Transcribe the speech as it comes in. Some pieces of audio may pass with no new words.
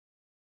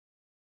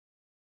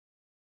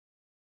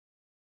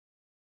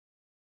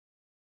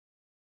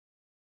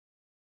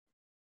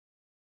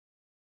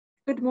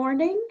Good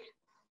morning,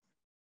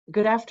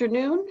 good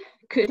afternoon,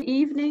 good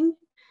evening,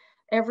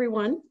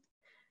 everyone,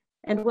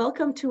 and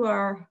welcome to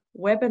our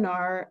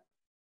webinar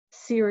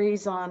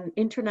series on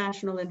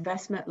international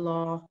investment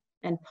law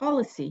and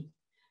policy.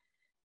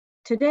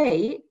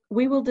 Today,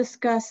 we will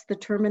discuss the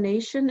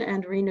termination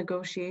and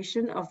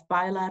renegotiation of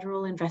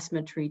bilateral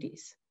investment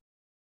treaties.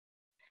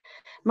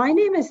 My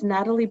name is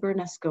Nathalie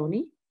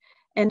Bernasconi,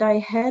 and I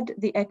head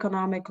the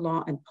Economic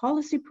Law and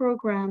Policy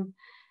Program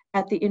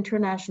at the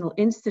International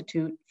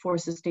Institute for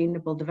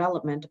Sustainable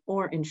Development,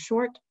 or in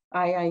short,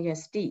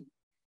 IISD.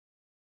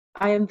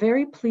 I am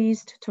very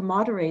pleased to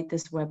moderate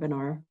this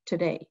webinar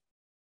today.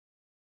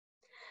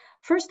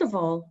 First of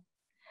all,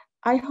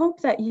 I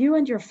hope that you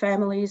and your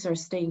families are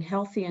staying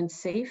healthy and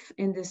safe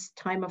in this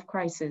time of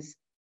crisis.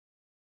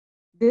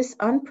 This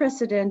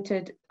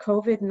unprecedented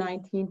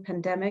COVID-19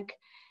 pandemic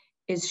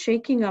is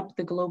shaking up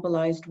the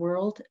globalized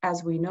world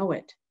as we know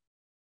it.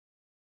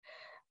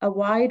 A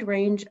wide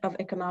range of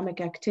economic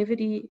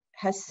activity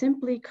has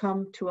simply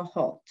come to a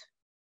halt.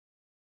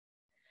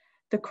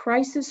 The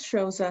crisis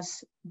shows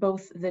us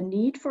both the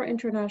need for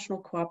international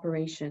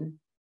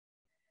cooperation,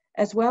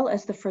 as well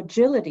as the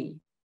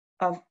fragility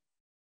of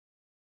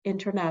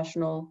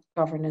international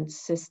governance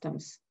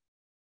systems.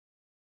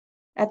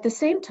 At the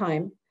same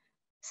time,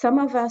 some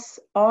of us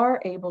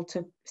are able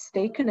to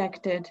stay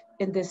connected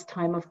in this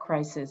time of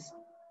crisis,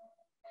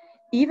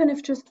 even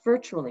if just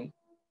virtually.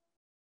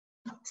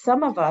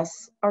 Some of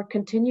us are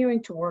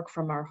continuing to work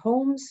from our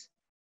homes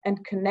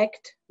and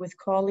connect with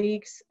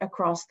colleagues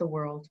across the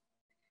world.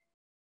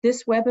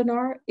 This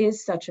webinar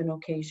is such an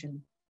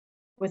occasion,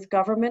 with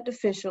government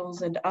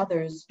officials and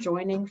others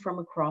joining from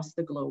across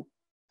the globe.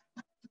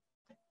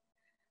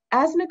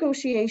 As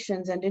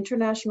negotiations and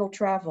international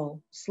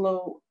travel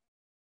slow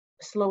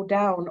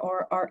down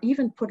or are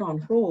even put on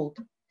hold,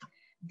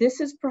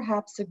 this is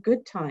perhaps a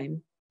good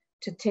time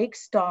to take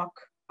stock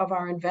of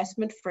our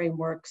investment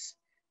frameworks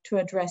to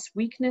address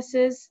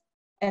weaknesses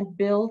and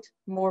build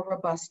more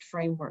robust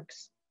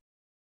frameworks.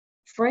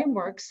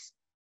 Frameworks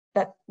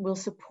that will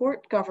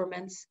support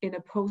governments in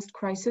a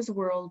post-crisis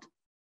world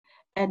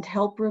and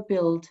help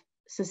rebuild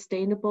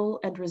sustainable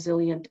and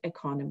resilient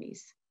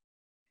economies.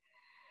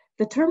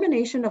 The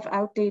termination of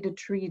outdated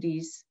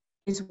treaties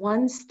is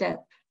one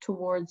step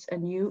towards a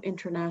new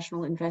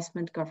international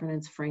investment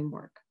governance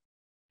framework.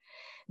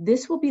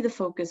 This will be the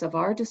focus of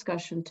our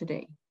discussion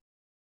today.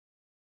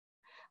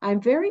 I'm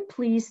very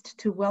pleased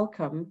to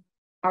welcome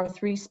our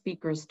three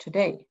speakers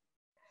today.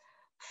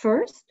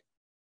 First,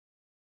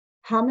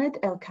 Hamed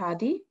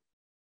El-Kady,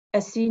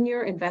 a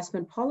Senior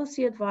Investment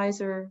Policy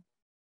Advisor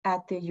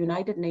at the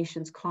United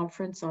Nations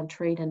Conference on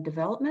Trade and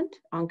Development,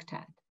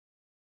 UNCTAD.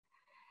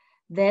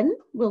 Then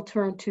we'll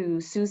turn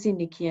to Suzy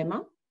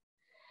Nikièma,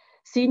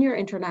 Senior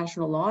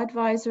International Law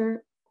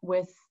Advisor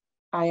with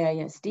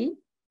IISD,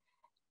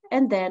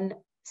 and then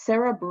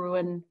Sarah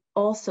Brewin,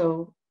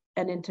 also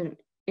an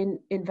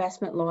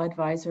investment law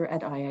advisor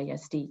at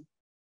IISD.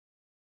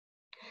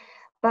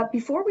 But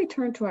before we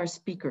turn to our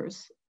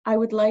speakers, I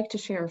would like to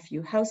share a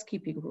few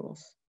housekeeping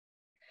rules.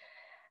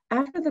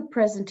 After the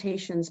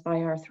presentations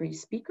by our three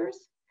speakers,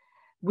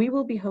 we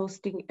will be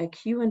hosting a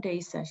Q&A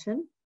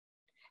session,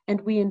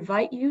 and we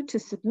invite you to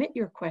submit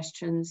your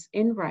questions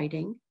in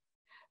writing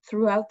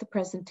throughout the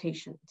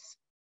presentations.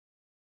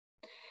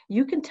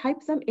 You can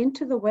type them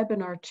into the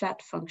webinar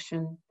chat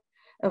function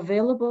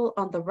available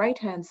on the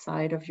right-hand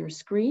side of your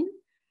screen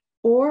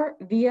or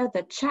via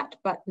the chat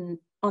button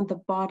on the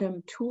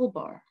bottom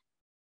toolbar.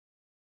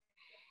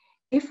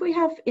 If we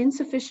have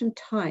insufficient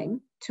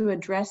time to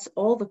address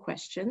all the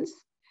questions,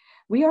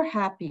 we are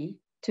happy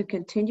to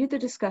continue the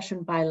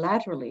discussion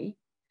bilaterally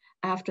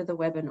after the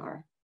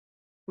webinar.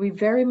 We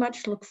very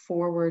much look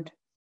forward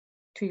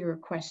to your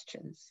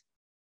questions.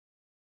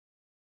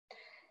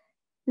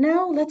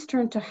 Now let's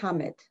turn to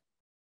Hamed.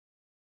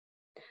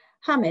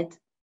 Hamed,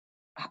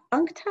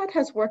 UNCTAD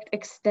has worked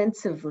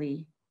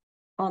extensively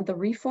on the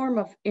reform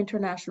of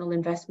international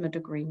investment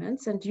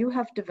agreements, and you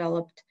have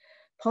developed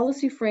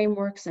policy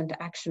frameworks and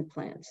action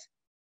plans.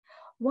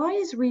 Why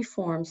is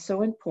reform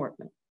so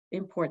important?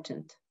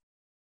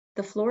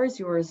 The floor is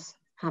yours,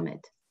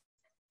 Hamed.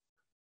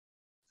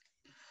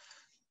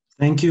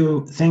 Thank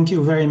you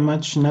very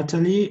much,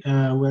 Nathalie.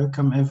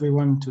 Welcome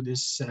everyone to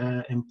this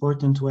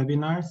important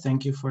webinar.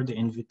 Thank you for the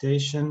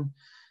invitation.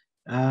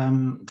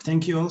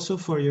 Thank you also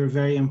for your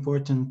very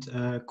important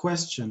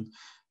question.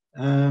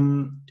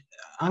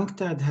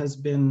 UNCTAD has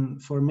been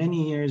for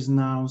many years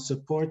now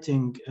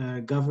supporting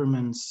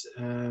governments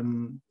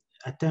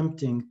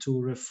attempting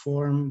to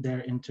reform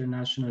their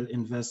international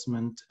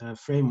investment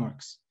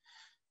frameworks.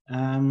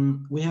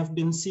 We have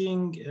been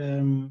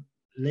seeing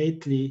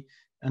lately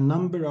a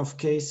number of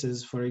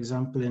cases, for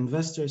example,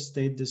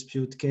 investor-state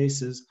dispute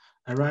cases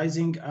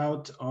arising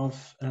out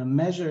of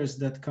measures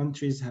that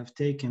countries have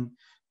taken,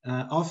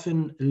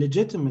 often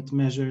legitimate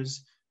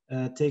measures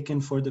taken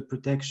for the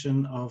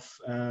protection of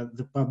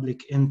the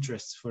public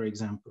interests, for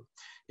example.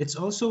 It's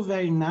also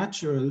very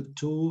natural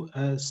to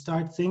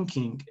start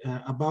thinking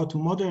about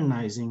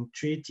modernizing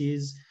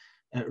treaties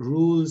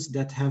rules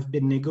that have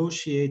been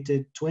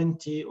negotiated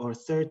 20 or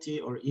 30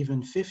 or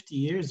even 50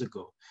 years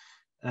ago.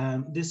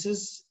 This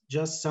is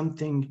just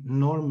something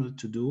normal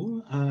to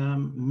do.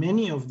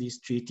 Many of these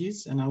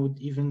treaties, and I would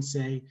even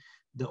say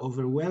the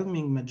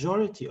overwhelming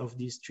majority of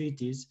these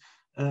treaties,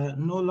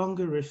 no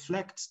longer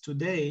reflects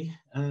today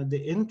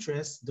the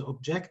interests, the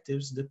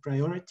objectives, the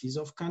priorities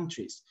of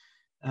countries.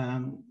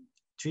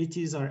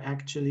 Treaties are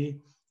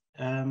actually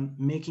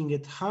making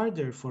it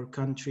harder for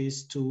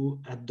countries to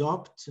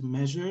adopt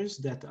measures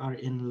that are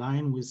in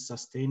line with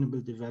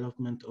sustainable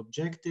development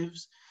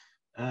objectives.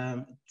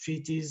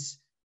 Treaties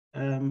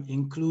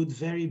include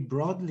very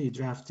broadly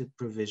drafted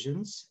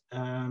provisions,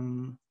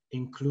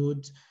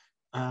 include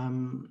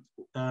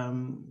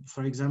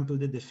for example,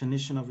 the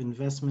definition of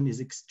investment is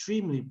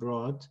extremely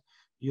broad.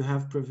 You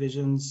have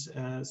provisions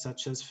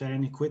such as fair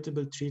and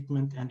equitable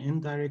treatment and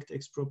indirect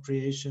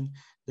expropriation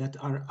that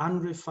are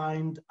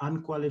unrefined,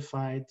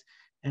 unqualified,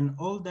 and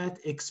all that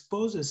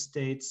exposes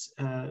states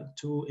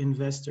to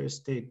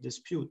investor-state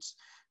disputes.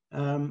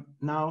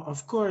 Now,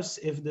 of course,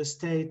 if the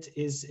state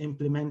is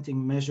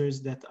implementing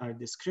measures that are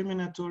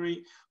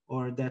discriminatory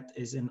or that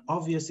is an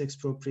obvious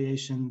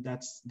expropriation,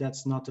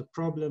 that's not a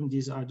problem.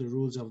 These are the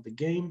rules of the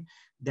game,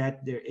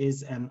 that there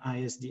is an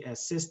ISDS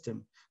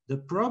system. The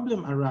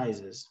problem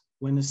arises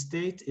when a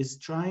state is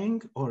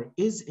trying or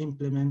is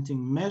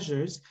implementing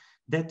measures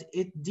that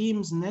it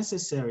deems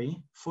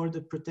necessary for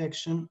the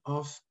protection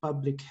of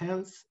public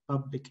health,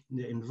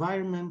 the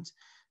environment,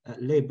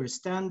 labor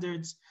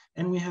standards,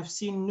 and we have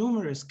seen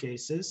numerous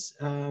cases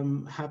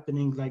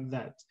happening like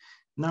that.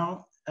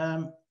 Now,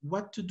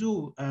 what to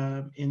do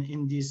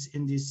in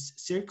these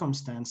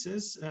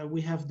circumstances?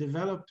 We have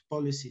developed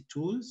policy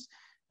tools.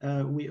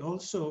 We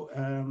also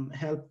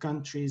help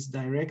countries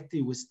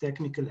directly with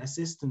technical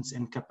assistance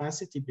and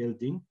capacity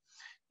building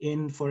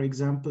in, for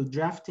example,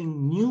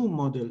 drafting new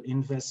model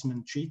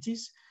investment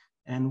treaties,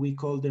 and we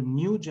call them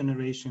new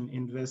generation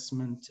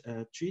investment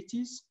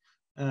treaties.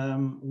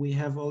 We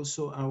have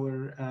also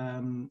our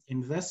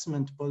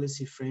investment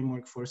policy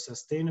framework for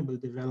sustainable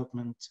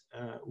development,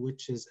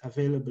 which is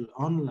available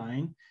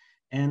online.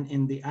 And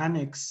in the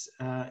annex,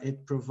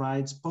 it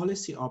provides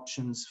policy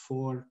options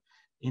for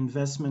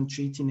investment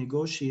treaty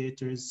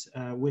negotiators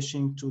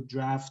wishing to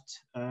draft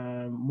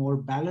more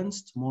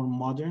balanced, more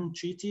modern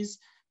treaties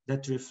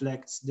that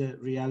reflects the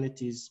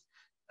realities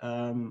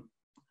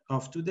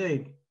of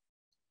today.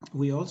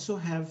 We also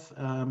have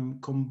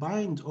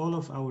combined all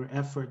of our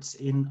efforts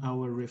in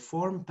our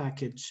reform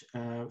package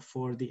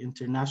for the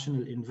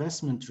international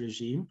investment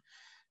regime,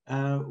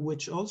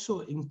 which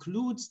also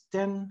includes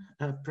 10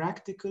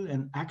 practical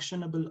and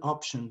actionable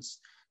options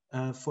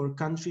for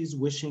countries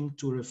wishing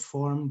to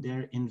reform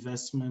their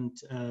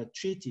investment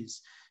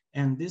treaties.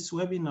 And this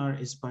webinar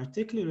is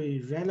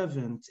particularly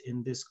relevant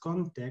in this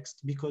context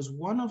because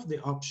one of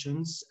the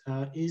options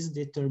is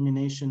the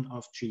termination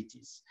of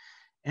treaties.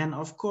 And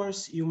of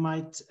course, you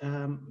might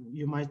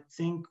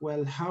think,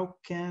 well, how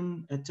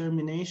can a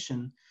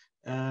termination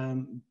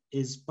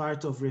is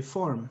part of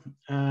reform?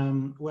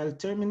 Well,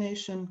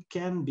 termination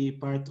can be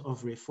part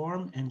of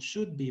reform and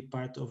should be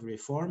part of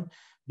reform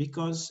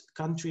because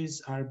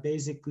countries are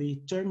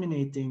basically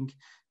terminating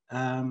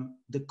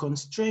the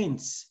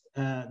constraints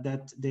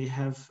that they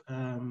have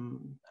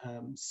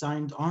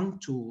signed on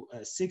to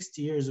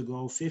 60 years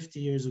ago, 50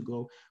 years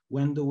ago,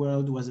 when the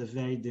world was a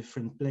very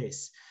different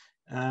place.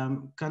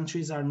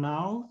 Countries are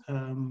now,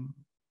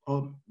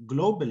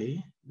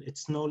 globally,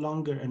 it's no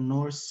longer a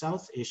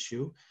north-south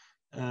issue,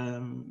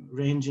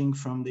 ranging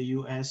from the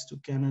US to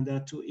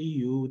Canada to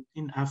EU,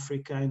 in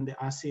Africa, in the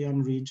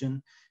ASEAN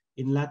region,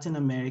 in Latin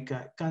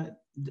America.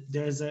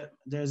 There's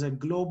a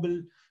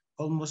global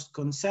almost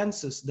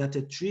consensus that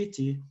a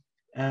treaty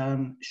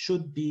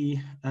should be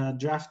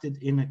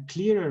drafted in a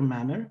clearer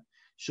manner,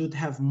 should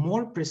have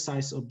more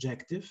precise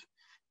objectives.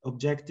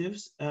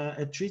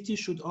 A treaty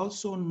should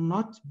also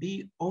not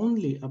be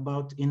only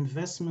about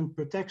investment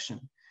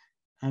protection.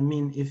 I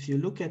mean, if you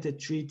look at a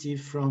treaty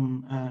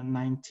from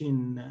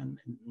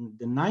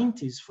the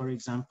 90s, for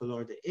example,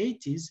 or the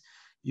 80s,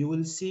 you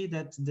will see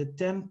that the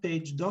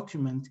 10-page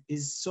document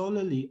is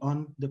solely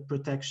on the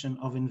protection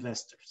of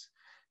investors.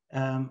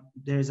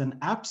 There's an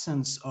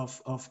absence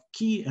of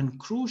key and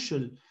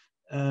crucial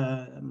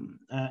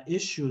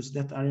issues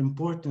that are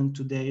important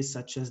today,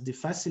 such as the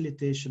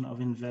facilitation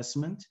of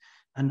investment,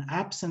 an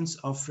absence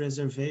of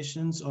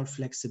reservations or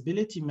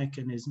flexibility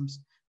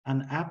mechanisms,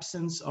 an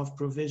absence of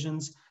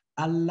provisions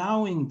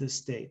allowing the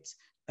states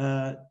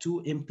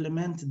to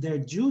implement their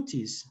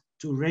duties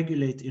to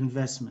regulate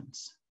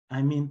investments.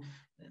 I mean,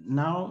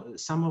 now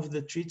some of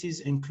the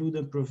treaties include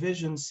a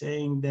provision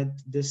saying that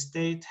the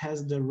state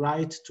has the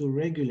right to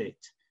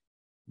regulate.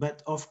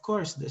 But of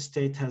course, the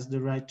state has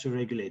the right to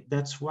regulate.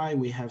 That's why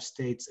we have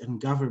states and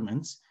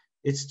governments.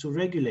 It's to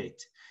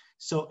regulate.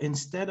 So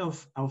instead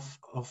of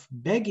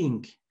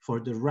begging for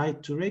the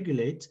right to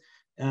regulate,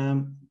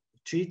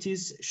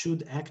 treaties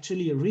should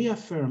actually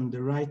reaffirm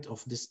the right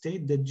of the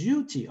state, the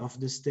duty of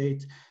the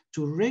state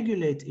to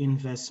regulate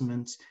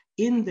investments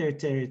in their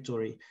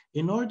territory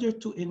in order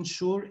to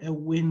ensure a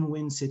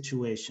win-win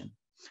situation.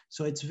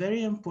 So it's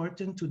very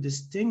important to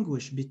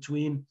distinguish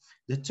between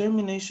the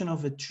termination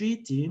of a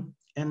treaty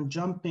and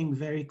jumping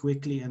very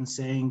quickly and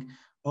saying,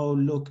 oh,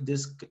 look,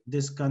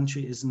 this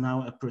country is now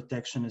a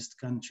protectionist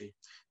country.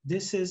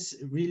 This is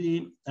really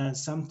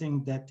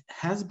something that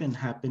has been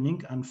happening,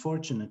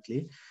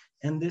 unfortunately,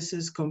 and this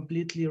is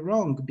completely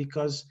wrong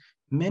because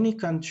many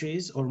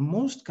countries or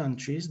most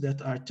countries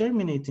that are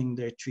terminating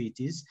their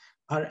treaties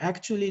are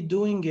actually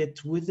doing it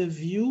with a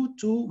view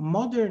to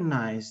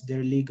modernize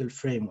their legal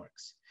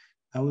frameworks.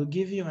 I will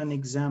give you an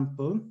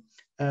example.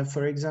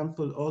 For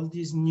example, all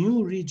these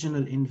new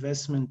regional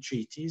investment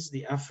treaties,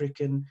 the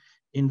African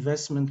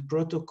Investment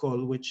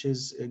Protocol, which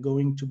is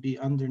going to be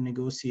under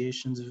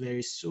negotiations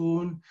very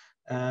soon,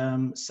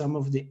 some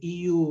of the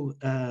EU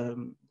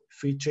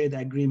free trade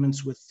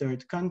agreements with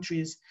third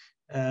countries,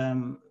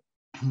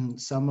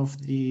 some of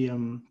the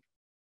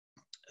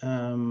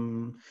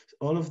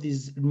all of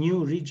these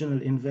new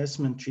regional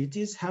investment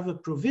treaties have a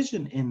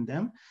provision in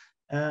them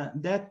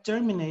that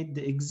terminate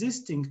the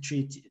existing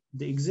treaty,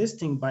 the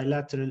existing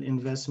bilateral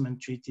investment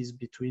treaties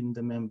between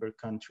the member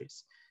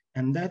countries.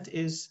 And that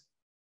is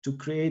to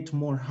create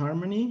more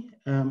harmony,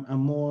 a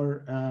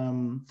more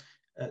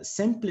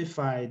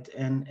simplified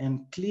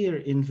and clear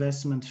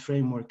investment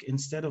framework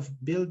instead of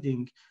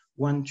building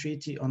one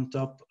treaty on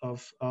top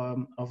of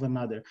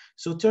another.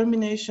 So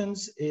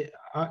terminations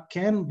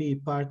can be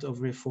part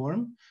of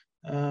reform.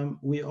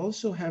 We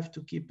also have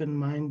to keep in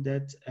mind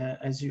that,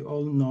 as you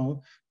all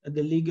know,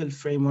 the legal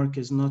framework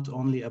is not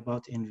only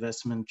about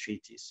investment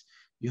treaties.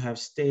 You have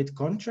state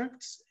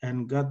contracts,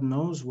 and God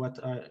knows what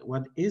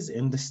is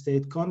in the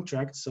state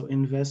contracts. So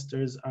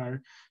investors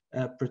are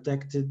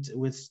protected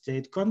with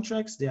state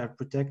contracts. They are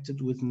protected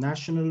with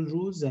national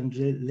rules and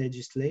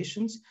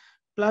legislations,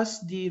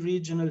 plus the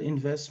regional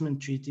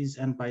investment treaties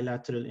and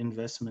bilateral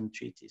investment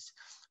treaties.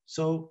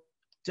 So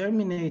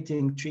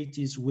terminating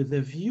treaties with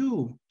a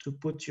view to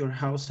put your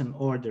house in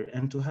order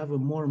and to have a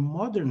more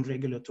modern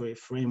regulatory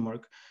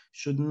framework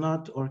should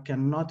not or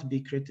cannot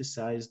be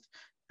criticized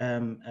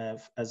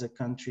as a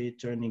country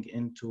turning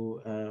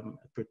into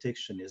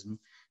protectionism,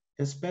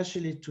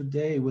 especially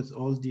today with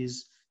all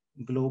these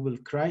global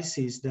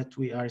crises that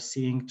we are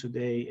seeing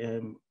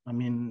today. I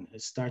mean,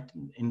 start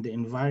in the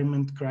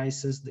environment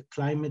crisis, the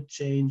climate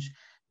change,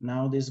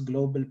 now this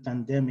global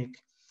pandemic.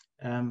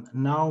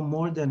 Now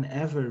more than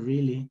ever,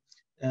 really,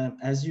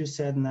 as you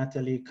said,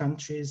 Nathalie,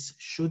 countries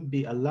should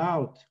be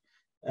allowed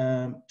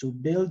to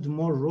build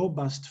more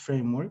robust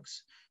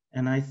frameworks.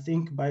 And I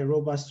think by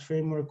robust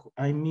framework,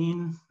 I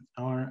mean,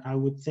 or I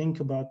would think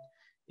about,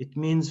 it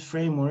means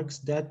frameworks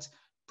that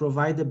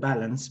provide a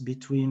balance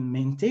between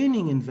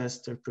maintaining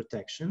investor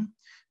protection,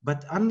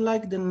 but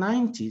unlike the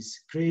 90s,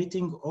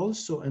 creating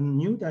also a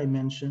new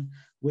dimension,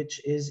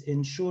 which is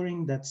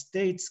ensuring that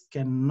states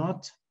can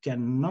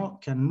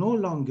no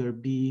longer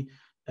be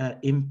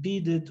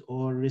impeded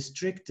or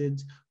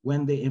restricted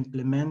when they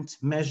implement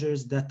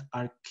measures that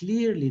are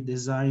clearly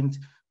designed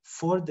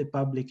for the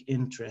public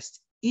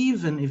interest,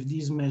 even if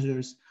these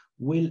measures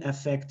will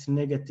affect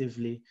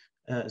negatively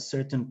a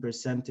certain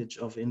percentage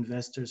of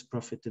investors'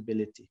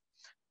 profitability.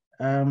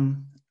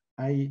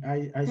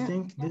 I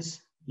think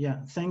this, yeah,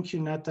 thank you,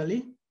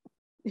 Nathalie.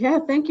 Yeah,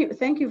 thank you.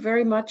 Thank you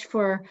very much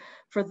for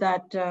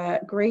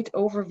that great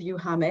overview,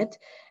 Hamid.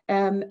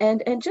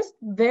 And just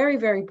very,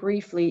 very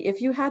briefly,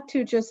 if you had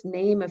to just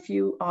name a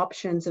few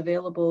options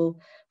available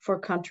for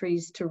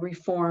countries to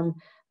reform,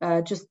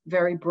 just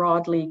very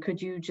broadly,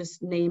 could you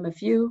just name a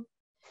few?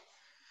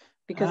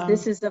 Because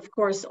this is, of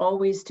course,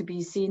 always to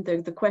be seen,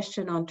 the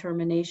question on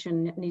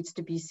termination needs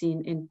to be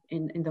seen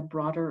in the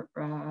broader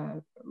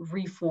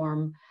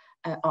reform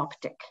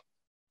optic.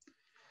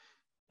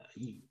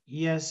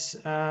 Yes,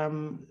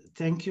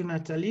 thank you,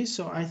 Nathalie.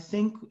 So I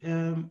think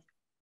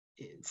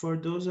for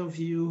those of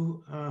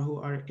you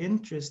who are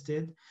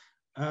interested,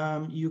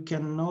 you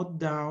can note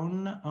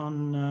down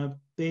on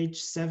page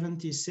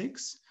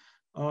 76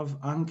 of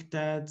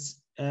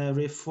UNCTAD's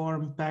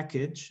reform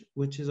package,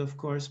 which is of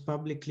course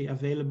publicly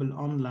available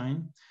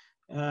online.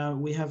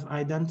 We have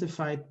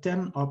identified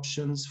 10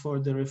 options for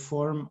the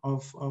reform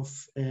of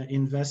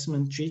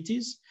investment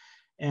treaties.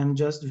 And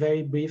just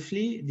very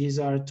briefly, these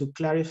are to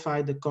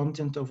clarify the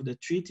content of the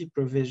treaty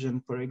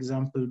provision, for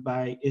example,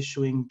 by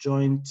issuing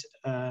jointly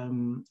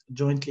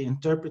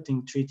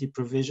interpreting treaty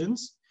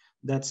provisions.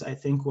 That's, I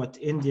think, what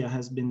India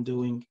has been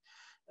doing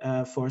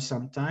for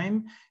some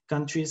time.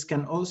 Countries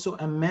can also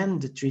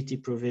amend the treaty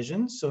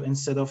provisions. So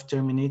instead of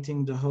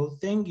terminating the whole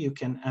thing, you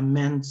can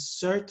amend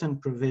certain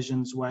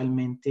provisions while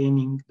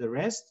maintaining the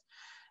rest.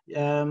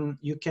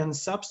 You can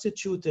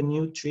substitute a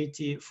new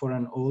treaty for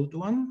an old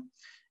one.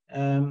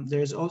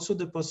 There's also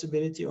the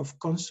possibility of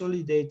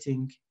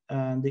consolidating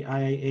the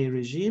IIA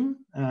regime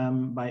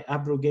by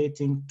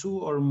abrogating 2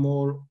 or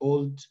more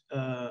old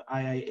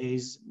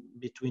IIAs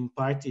between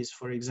parties,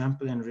 for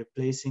example, and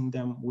replacing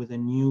them with a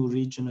new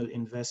regional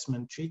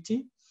investment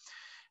treaty.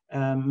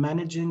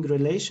 Managing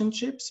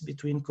relationships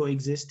between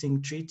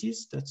coexisting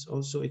treaties, that's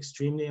also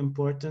extremely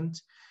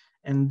important.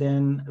 and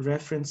then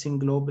referencing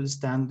global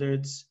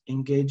standards,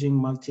 engaging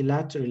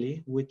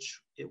multilaterally,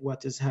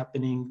 what is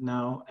happening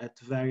now at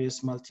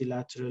various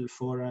multilateral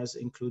forums,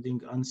 including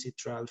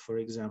UNCTAD, for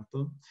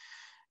example.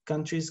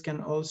 Countries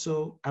can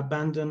also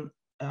abandon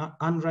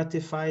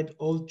unratified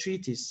old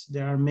treaties.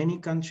 There are many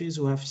countries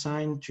who have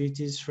signed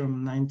treaties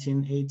from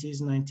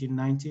 1980s,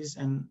 1990s,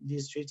 and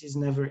these treaties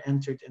never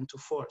entered into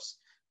force.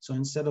 So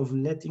instead of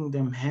letting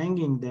them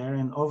hanging there,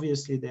 and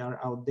obviously they are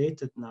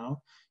outdated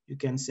now, you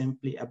can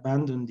simply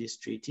abandon these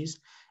treaties.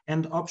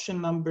 And option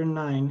number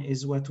 9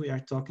 is what we are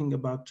talking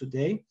about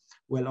today.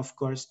 Well, of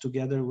course,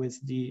 together with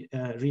the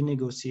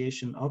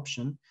renegotiation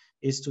option,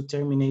 is to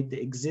terminate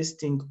the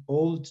existing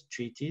old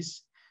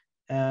treaties.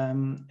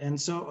 And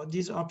so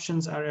these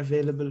options are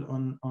available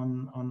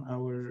on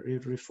our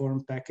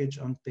reform package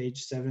on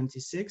page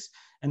 76.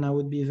 And I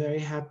would be very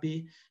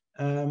happy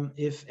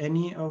if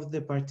any of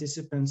the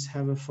participants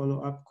have a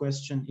follow-up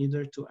question,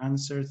 either to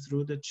answer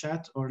through the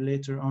chat or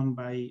later on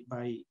by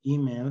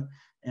email.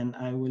 And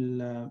I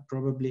will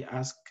probably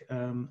ask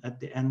at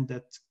the end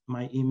that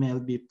my email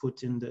be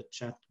put in the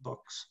chat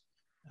box.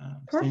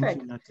 Perfect.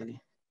 Thank you,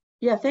 Nathalie.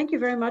 Yeah, thank you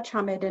very much,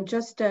 Hamed. And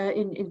just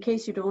in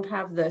case you don't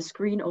have the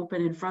screen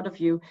open in front of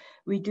you,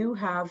 we do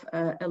have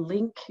a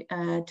link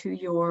to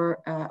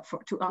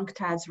to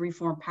UNCTAD's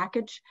reform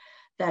package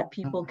that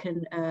people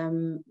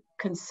can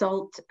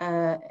consult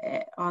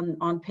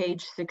on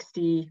page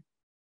 60.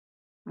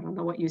 I don't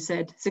know what you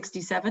said,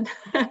 67.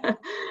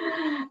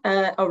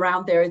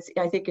 Around there,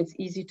 I think it's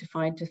easy to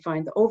find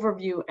the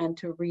overview and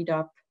to read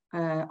up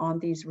on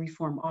these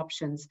reform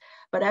options.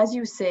 But as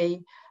you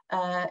say,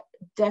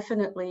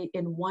 definitely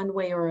in one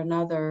way or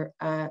another,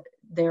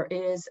 there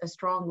is a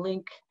strong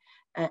link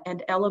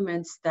and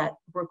elements that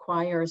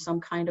require some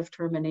kind of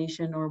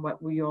termination, or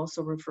what we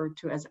also refer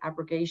to as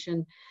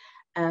abrogation.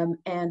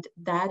 And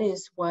that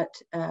is what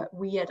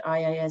we at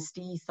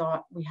IISD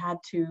thought we had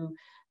to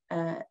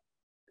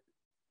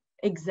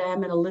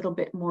examine a little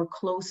bit more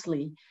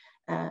closely,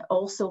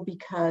 also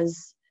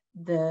because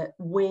the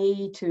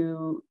way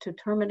to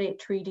terminate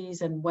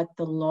treaties and what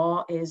the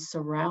law is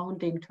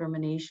surrounding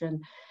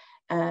termination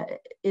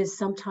is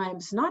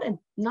sometimes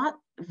not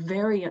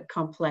very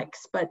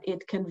complex, but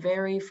it can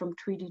vary from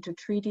treaty to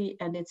treaty,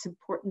 and it's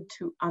important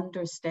to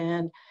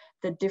understand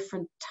the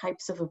different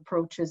types of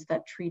approaches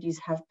that treaties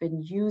have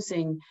been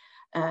using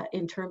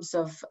in terms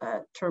of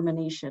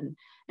termination.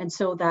 And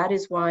so that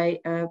is why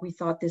we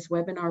thought this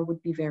webinar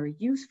would be very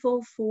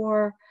useful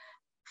for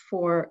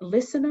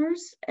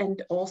listeners.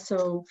 And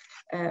also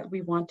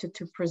we wanted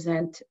to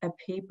present a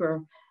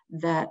paper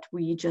that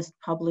we just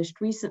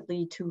published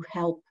recently to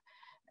help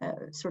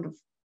sort of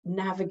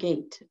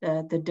navigate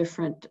the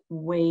different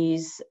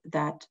ways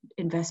that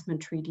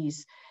investment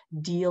treaties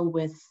deal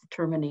with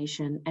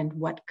termination and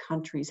what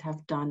countries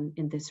have done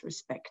in this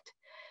respect.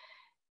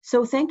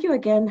 So thank you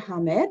again,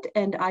 Hamed.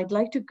 And I'd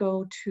like to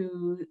go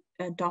to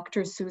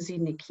Dr. Suzy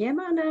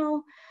Nikièma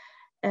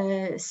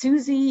now.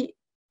 Suzy,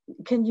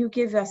 can you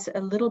give us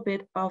a little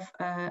bit of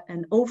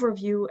an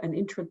overview, an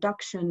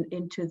introduction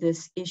into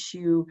this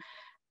issue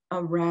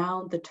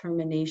around the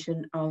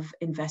termination of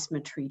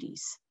investment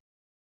treaties?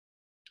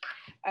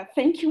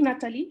 Thank you,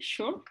 Nathalie.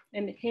 Sure.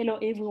 And hello,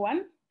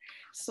 everyone.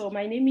 So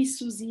my name is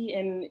Suzy,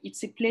 and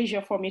it's a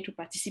pleasure for me to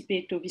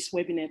participate to this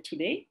webinar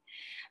today.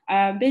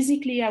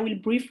 Basically, I will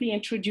briefly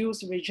introduce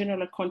the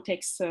general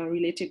context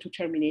related to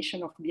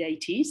termination of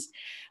BITs,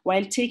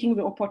 while taking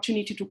the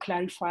opportunity to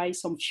clarify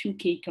some few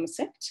key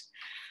concepts.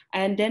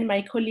 And then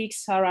my colleague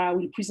Sarah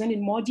will present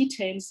in more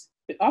details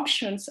the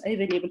options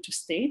available to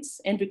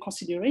states and the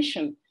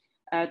consideration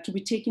to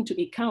be taken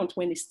into account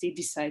when a state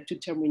decides to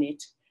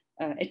terminate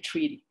a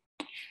treaty.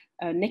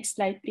 Next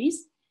slide,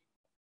 please.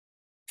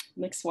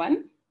 Next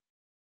one.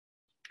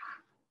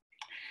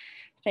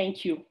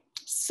 Thank you.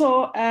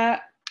 So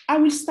I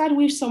will start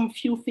with some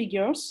few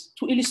figures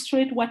to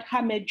illustrate what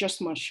Hamed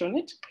just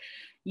mentioned.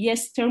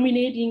 Yes,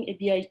 terminating a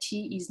BIT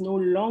is no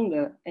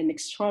longer an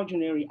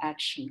extraordinary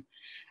action.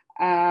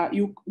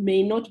 You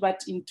may note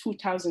that in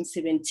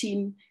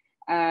 2017,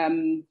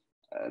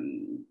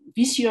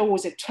 this year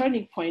was a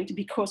turning point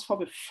because for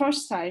the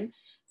first time,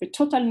 the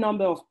total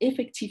number of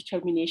effective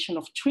termination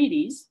of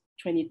treaties,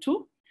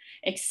 22,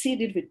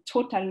 exceeded the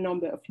total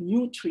number of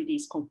new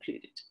treaties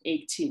concluded,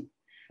 18,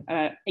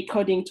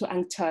 according to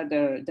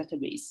UNCTAD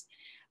database.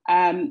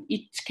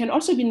 It can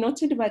also be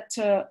noted that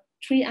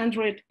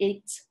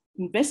 308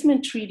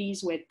 investment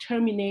treaties were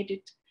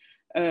terminated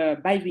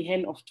by the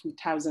end of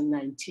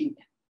 2019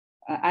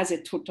 as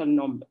a total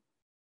number.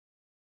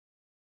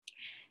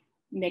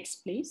 Next,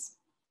 please.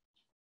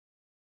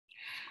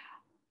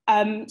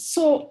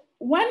 So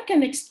one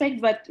can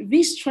expect that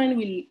this trend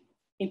will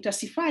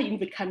intensify in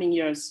the coming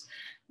years.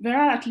 There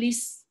are at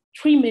least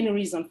three main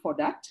reasons for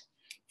that.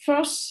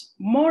 First,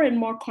 more and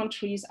more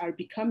countries are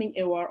becoming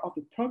aware of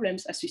the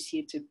problems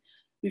associated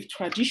with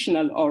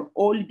traditional or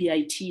old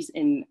BITs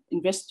and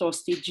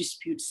investor-state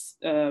disputes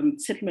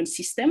settlement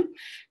system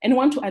and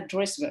want to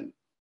address them.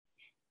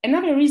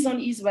 Another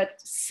reason is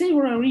that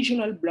several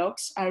regional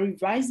blocs are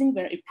revising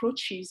their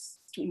approaches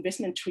to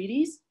investment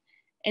treaties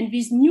And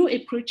these new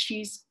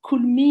approaches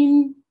could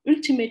mean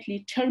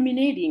ultimately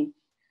terminating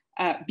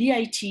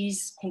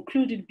BITs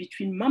concluded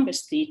between member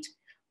states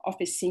of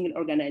a single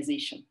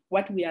organization,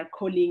 what we are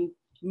calling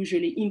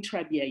usually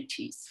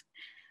intra-BITs.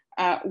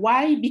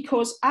 Why?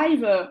 Because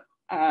either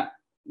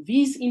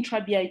these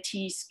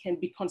intra-BITs can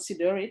be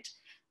considered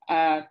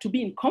to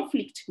be in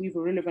conflict with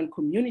relevant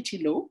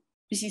community law.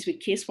 This is the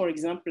case, for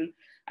example,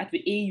 at the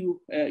EU,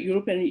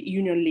 European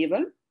Union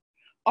level,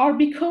 or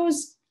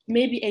because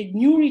maybe a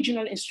new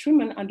regional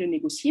instrument under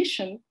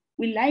negotiation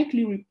will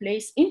likely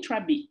replace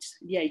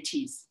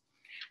intra-BITs.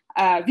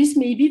 This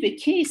may be the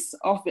case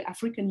of the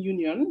African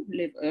Union,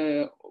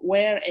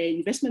 where an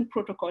investment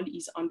protocol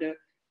is under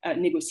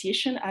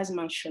negotiation, as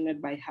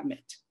mentioned by Hamed.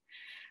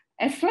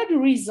 A third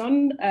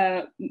reason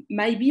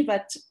might be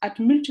that at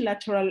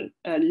multilateral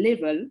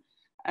level,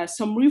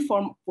 some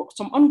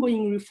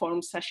ongoing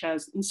reforms, such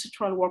as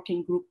Institutional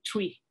Working Group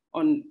 3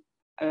 on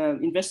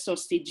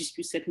investor-state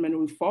dispute settlement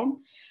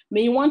reform,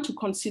 may want to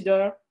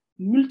consider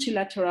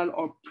multilateral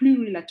or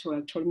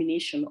plurilateral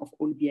termination of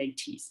all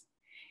BITs.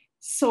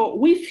 So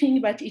we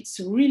think that it's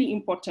really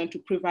important to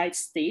provide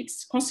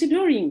states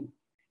considering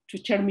to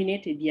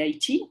terminate a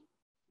BIT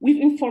with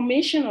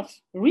information of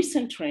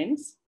recent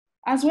trends,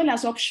 as well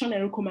as options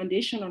and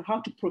recommendations on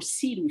how to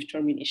proceed with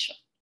termination.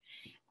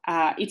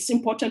 It's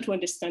important to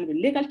understand the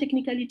legal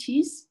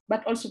technicalities,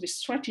 but also the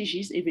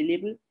strategies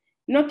available,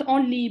 not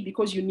only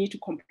because you need to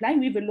comply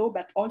with the law,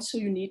 but also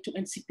you need to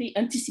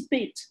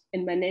anticipate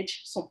and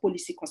manage some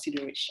policy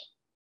consideration.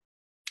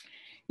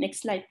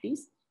 Next slide,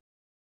 please.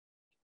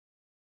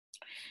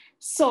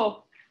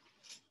 So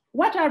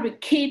what are the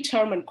key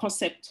terms and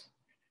concepts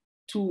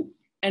to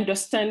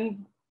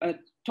understand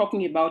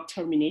talking about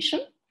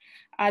termination,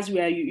 as we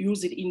are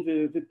using in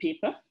the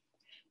paper?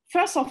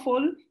 First of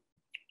all,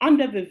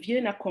 under the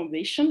Vienna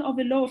Convention of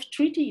the Law of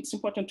Treaty, it's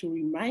important to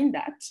remind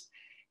that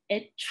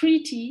a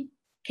treaty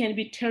can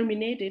be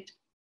terminated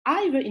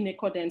either in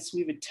accordance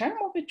with the term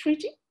of the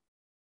treaty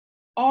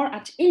or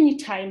at any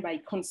time by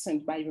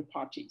consent by the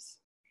parties.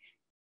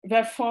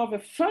 Therefore, the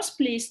first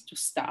place to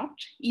start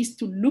is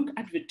to look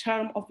at the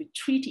term of the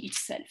treaty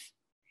itself.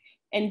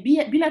 And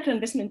bilateral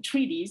investment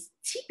treaties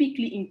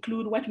typically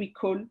include what we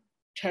call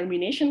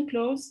termination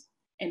clause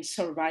and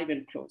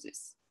survival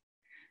clauses.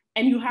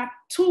 And you have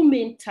two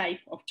main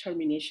types of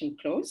termination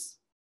clause.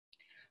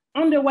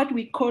 Under what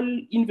we call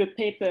in the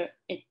paper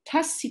a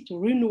tacit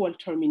renewal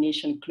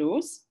termination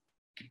clause,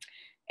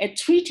 a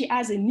treaty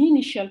has an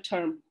initial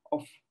term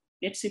of,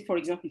 let's say, for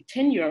example,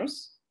 10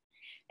 years.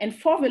 And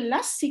for the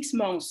last 6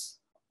 months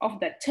of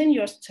that 10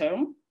 years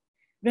term,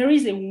 there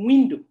is a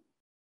window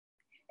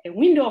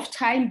of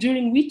time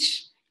during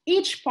which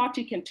each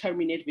party can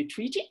terminate the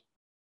treaty.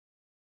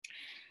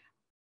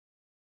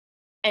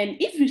 And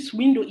if this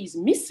window is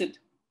missed,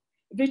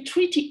 the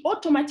treaty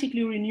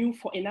automatically renews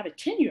for another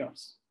 10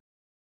 years.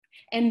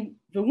 And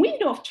the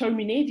window of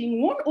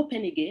terminating won't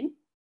open again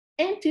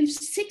until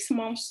 6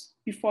 months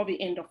before the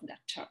end of that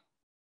term.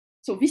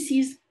 So this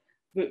is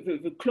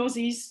the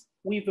clauses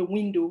with the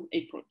window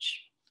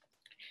approach.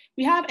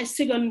 We have a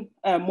second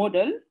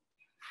model,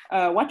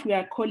 what we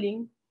are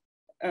calling,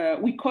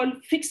 we call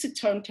fixed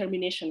term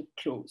termination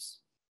clause.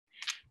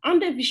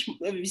 Under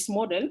this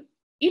model,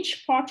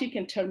 each party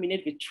can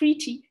terminate the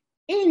treaty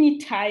any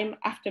time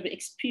after the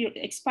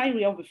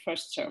expiry of the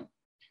first term.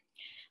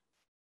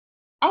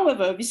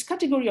 However, this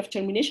category of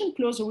termination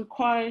clause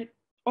requires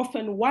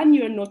often 1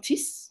 year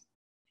notice,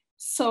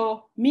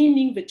 so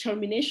meaning the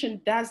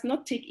termination does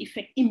not take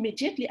effect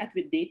immediately at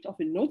the date of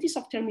the notice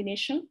of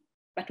termination,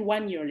 but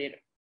 1 year later.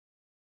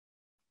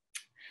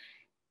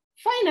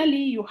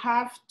 Finally, you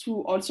have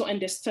to also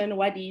understand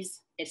what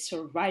is a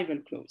survival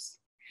clause.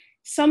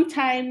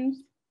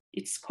 Sometimes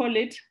it's called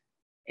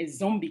a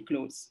zombie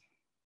clause.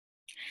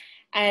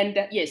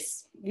 And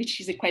yes,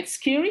 which is quite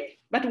scary,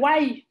 but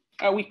why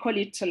we call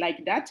it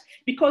like that?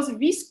 Because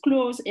this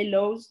clause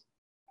allows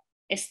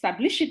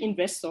established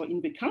investor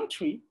in the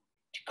country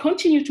to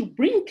continue to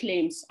bring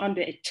claims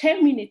under a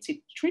terminated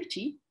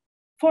treaty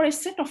for a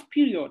set of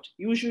period,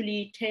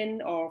 usually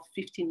 10 or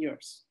 15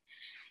 years.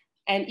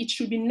 And it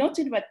should be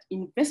noted that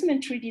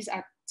investment treaties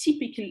are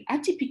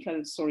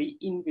atypical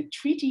in the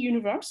treaty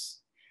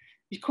universe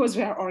because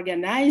they are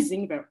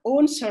organizing their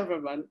own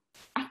survival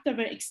after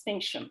their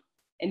extinction.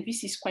 And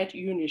this is quite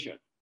unusual.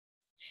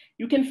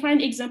 You can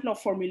find example of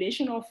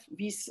formulation of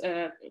these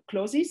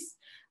clauses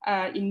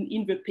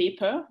in the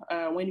paper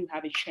when you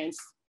have a chance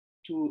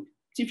to,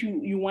 if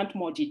you want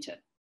more detail.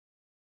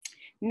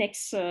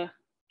 Next,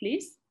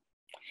 please.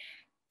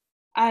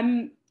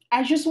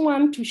 I just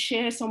want to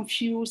share some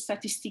few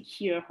statistics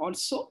here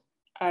also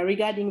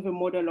regarding the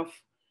model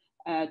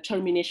of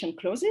termination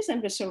clauses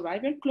and the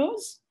survival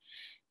clause.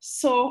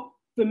 So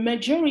the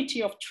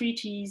majority of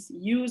treaties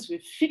use the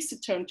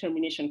fixed term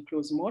termination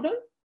clause model,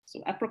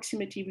 so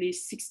approximately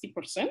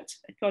 60%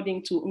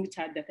 according to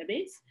UNCTAD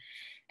database.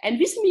 And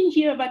this means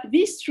here that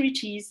these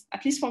treaties,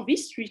 at least for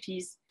these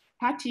treaties,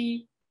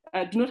 parties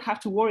do not have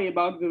to worry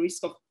about the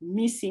risk of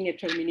missing a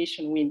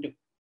termination window.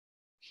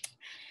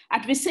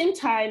 At the same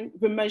time,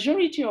 the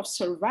majority of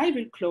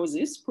survival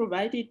clauses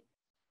provided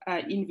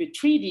in the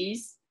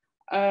treaties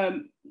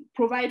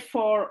provide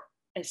for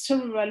a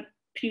survival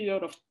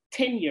period of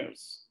 10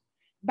 years.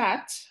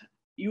 But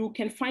you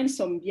can find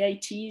some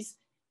BITs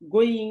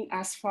going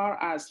as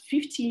far as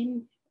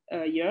 15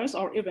 years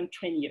or even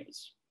 20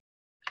 years.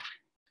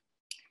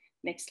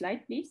 Next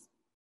slide, please.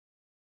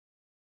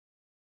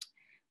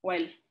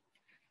 Well,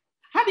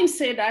 having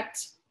said that,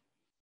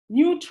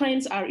 new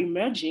trends are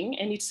emerging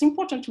and it's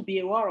important to be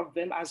aware of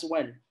them as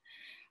well.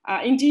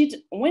 Indeed,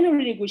 when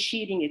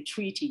renegotiating a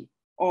treaty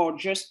or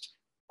just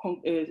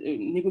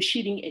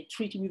negotiating a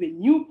treaty with a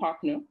new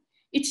partner,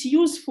 it's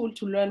useful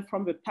to learn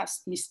from the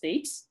past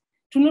mistakes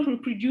to not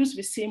reproduce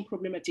the same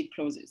problematic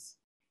clauses.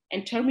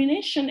 And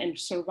termination and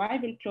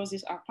survival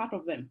clauses are part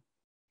of them.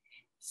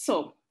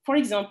 So, for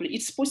example,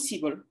 it's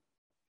possible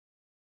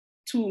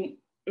to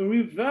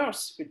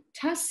reverse the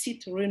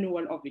tacit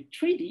renewal of a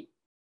treaty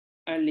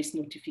unless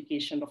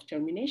notification of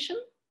termination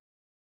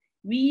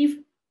with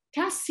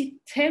tacit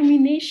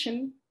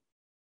termination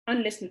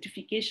unless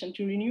notification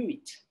to renew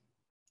it.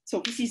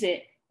 So this is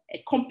a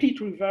complete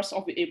reverse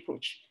of the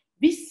approach.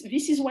 This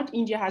is what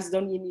India has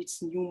done in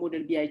its new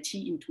model BIT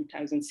in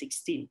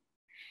 2016.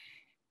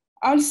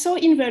 Also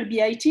in their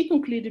BIT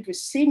concluded the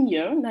same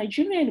year,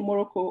 Nigeria and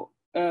Morocco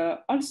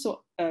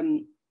also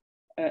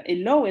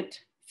allowed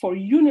for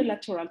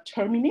unilateral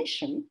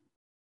termination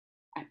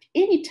at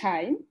any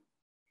time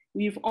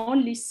with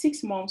only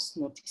 6 months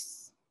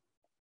notice.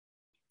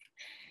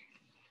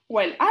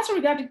 Well, as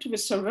regarded to the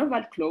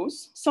survival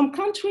clause, some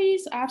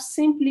countries have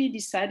simply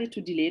decided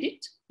to delete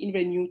it in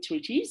the new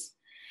treaties,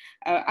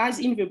 as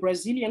in the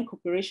Brazilian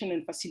Cooperation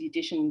and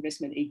Facilitation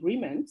Investment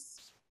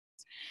Agreements,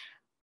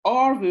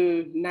 or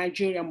the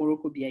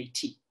Nigeria-Morocco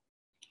BIT.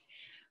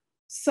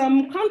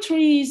 Some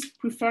countries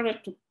prefer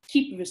to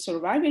keep the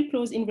survival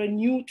clause in the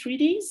new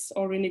treaties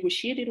or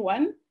renegotiated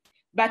one,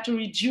 but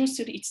reduce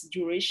its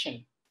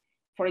duration.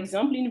 For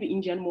example, in the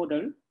Indian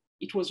model,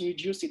 it was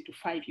reduced to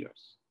 5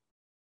 years.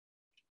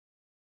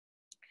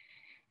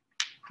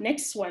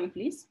 Next one,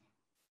 please.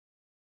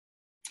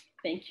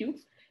 Thank you.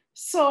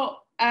 So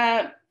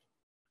I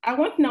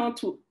want now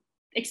to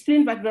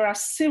explain that there are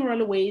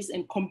several ways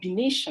and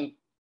combinations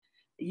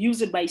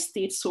used by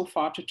states so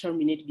far to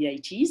terminate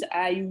BITs.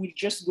 I will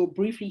just go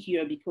briefly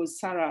here because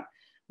Sarah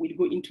will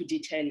go into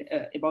detail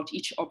about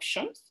each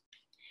option.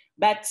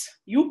 But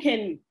you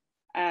can,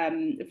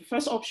 the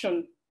first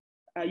option,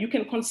 you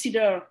can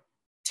consider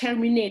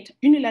terminate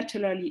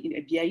unilaterally in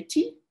a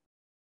BIT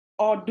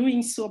or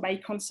doing so by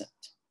consent.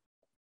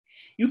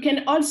 You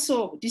can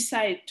also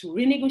decide to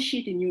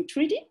renegotiate a new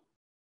treaty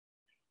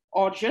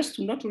or just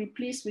to not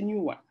replace the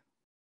new one,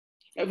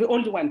 the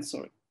old one,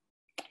 sorry.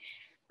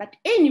 But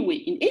anyway,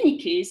 in any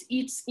case,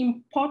 it's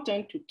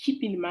important to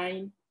keep in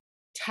mind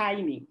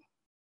timing,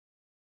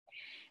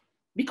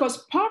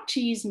 because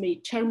parties may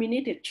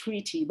terminate a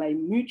treaty by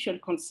mutual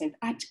consent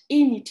at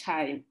any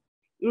time,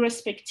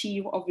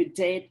 irrespective of the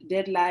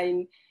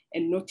deadline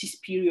and notice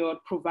period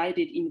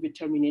provided in the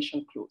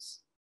termination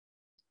clause.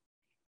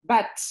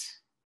 But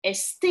a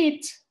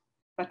state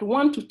that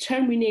wants to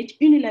terminate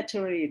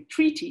unilaterally a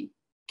treaty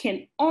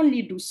can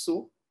only do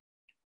so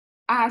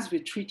as the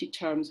treaty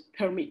terms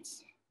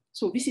permits.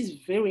 So this is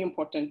very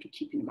important to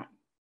keep in mind.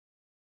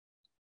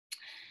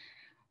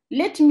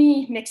 Let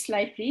me, next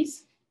slide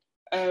please,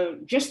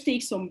 just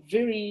take some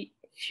very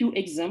few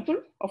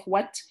examples of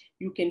what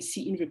you can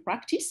see in the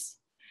practice.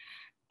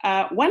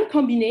 One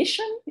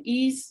combination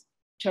is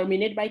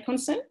terminate by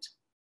consent,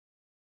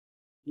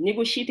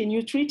 negotiate a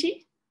new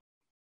treaty,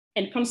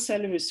 and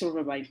cancel the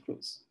survival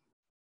clause.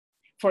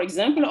 For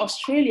example,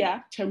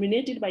 Australia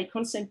terminated by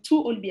consent 2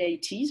 old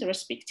BITs,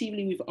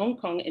 respectively with Hong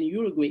Kong and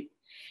Uruguay,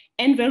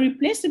 and they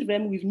replaced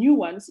them with new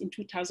ones in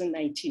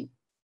 2019.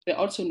 They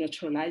also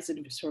neutralized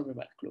the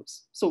survival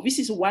clause. So this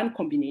is one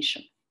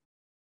combination.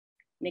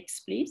 Next,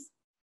 please.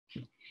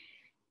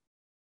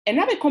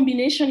 Another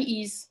combination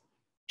is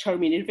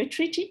terminate the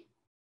treaty,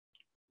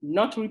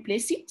 not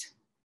replace it,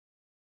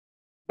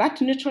 but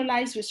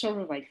neutralize the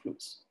survival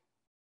clause.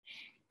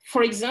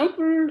 For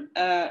example,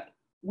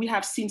 we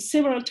have seen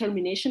several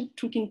terminations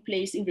taking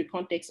place in the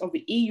context of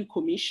the EU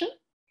Commission,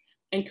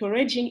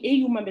 encouraging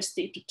EU member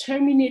states to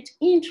terminate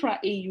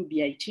intra-EU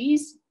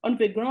BITs on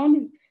the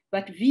ground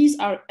that these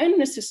are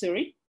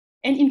unnecessary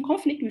and in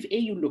conflict with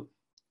EU law.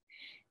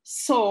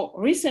 So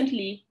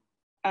recently,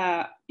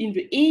 in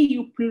the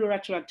EU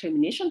Plurilateral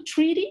Termination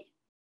Treaty,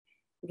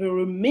 the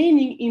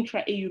remaining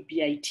intra-EU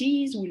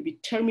BITs will be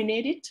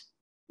terminated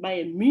by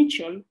a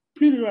mutual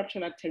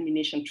Plurilateral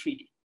Termination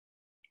Treaty,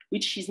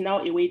 which is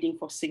now awaiting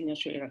for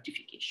signature and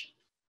ratification.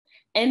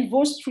 And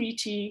those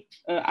treaties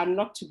are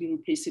not to be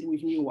replaced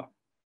with new ones.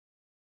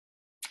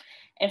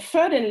 A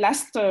third and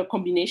last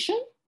combination,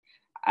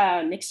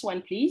 next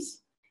one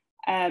please,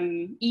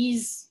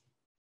 is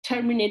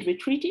terminate the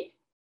treaty,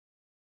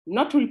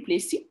 not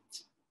replace it.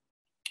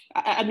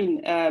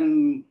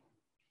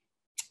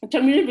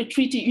 Terminate the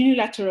treaty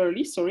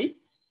unilaterally, sorry,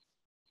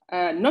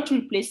 not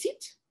replace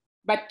it,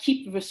 but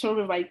keep the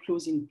survival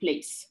clause in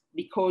place,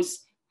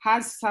 because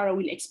as Sarah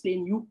will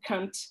explain, you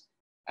can't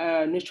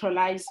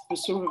neutralize the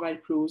survival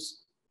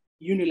clause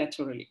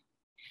unilaterally.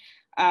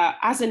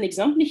 As an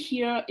example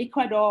here,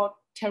 Ecuador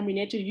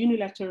terminated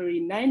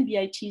unilaterally 9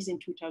 BITs in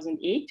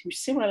 2008 with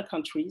several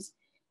countries,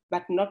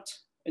 but not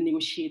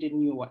negotiated a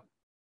new one.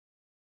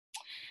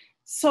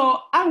 So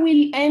I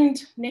will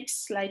end,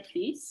 next slide,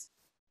 please.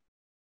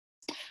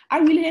 I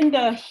will end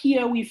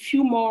here with a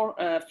few more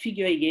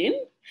figures again.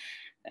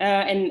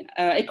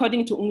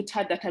 According to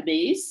UNCTAD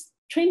database,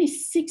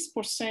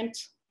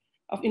 26%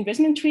 of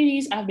investment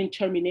treaties have been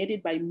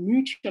terminated by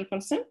mutual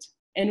consent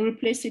and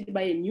replaced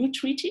by a new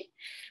treaty,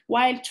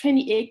 while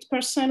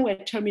 28% were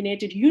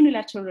terminated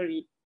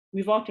unilaterally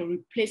without a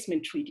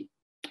replacement treaty.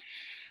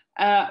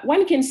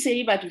 One can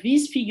say that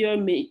this figure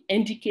may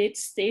indicate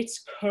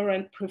states'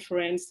 current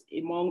preference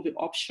among the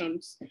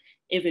options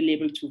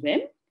available to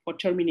them for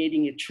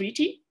terminating a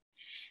treaty.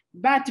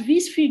 But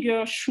this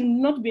figure should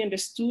not be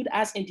understood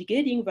as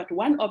indicating that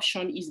one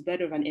option is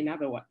better than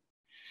another one.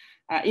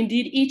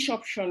 Indeed, each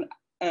option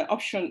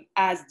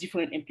has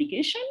different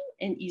implications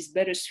and is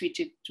better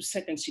suited to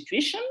certain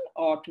situation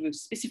or to the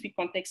specific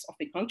context of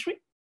the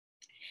country.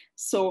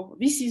 So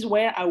this is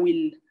where I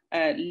will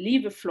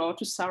leave the floor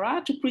to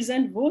Sarah to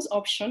present those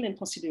options and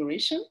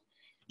considerations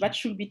that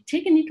should be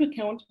taken into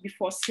account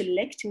before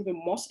selecting the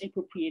most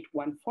appropriate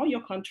one for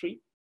your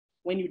country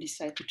when you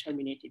decide to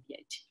terminate a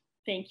BIT.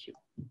 Thank you.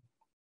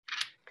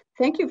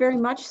 Thank you very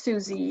much,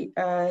 Suzy.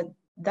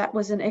 That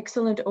was an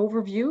excellent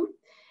overview.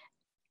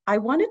 I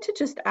wanted to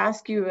just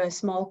ask you a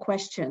small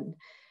question.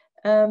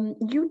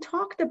 You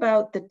talked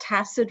about the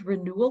tacit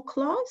renewal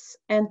clause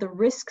and the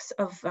risks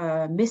of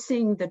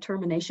missing the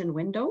termination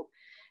window,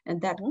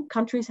 and that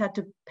countries had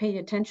to pay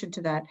attention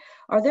to that.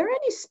 Are there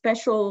any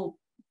special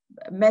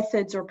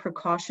methods or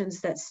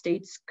precautions that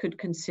states could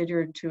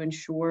consider to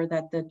ensure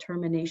that the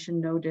termination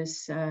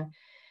notice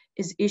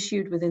is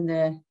issued within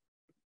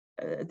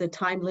the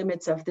time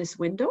limits of this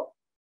window?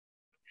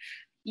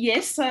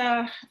 Yes,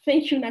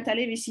 thank you,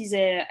 Nathalie. This is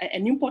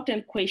an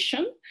important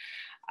question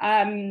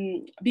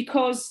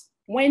because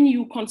when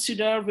you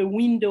consider the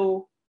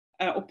window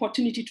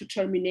opportunity to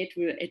terminate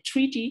a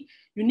treaty,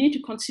 you need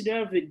to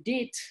consider the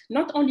date,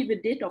 not only the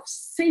date of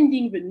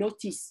sending the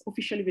notice,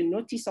 officially the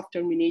notice of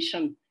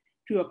termination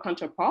to your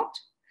counterpart,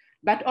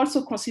 but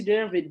also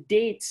consider the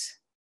date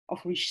of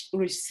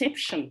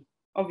reception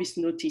of this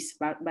notice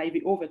by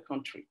the other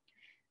country,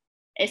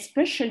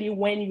 especially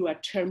when you are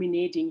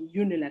terminating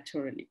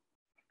unilaterally.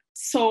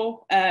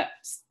 So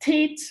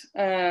states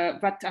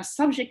that are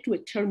subject to a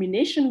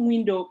termination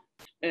window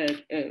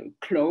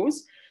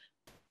clause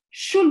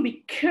should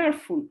be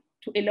careful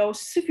to allow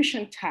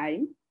sufficient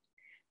time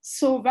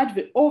so that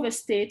the other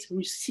state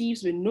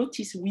receives the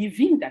notice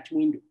within that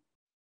window.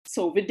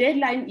 So the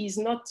deadline is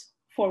not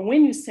for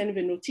when you send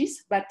the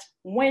notice, but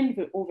when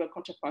the other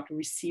counterpart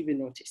receives the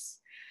notice.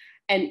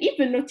 And if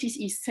the notice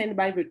is sent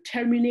by the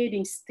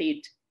terminating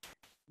state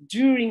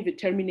during the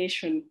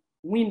termination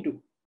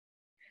window,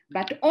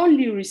 but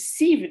only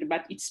received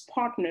by its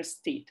partner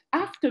state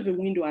after the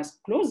window has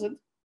closed,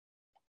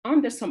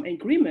 under some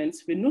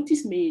agreements, the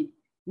notice may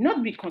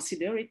not be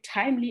considered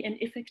timely and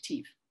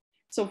effective.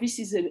 So this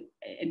is an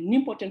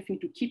important thing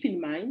to keep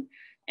in mind.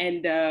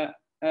 And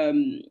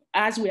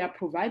as we are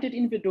provided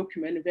in the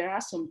document, there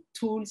are some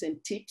tools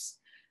and tips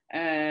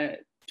to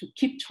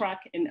keep track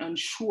and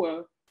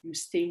ensure you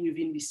stay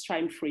within this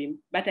time frame.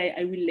 But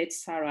I will let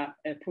Sarah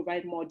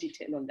provide more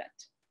detail on that.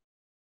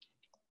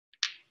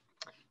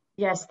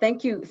 Yes,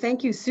 thank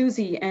you,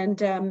 Suzy.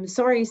 And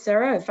sorry,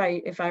 Sarah,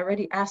 if I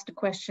already asked a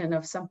question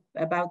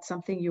about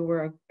something you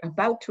were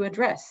about to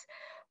address,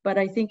 but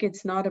I think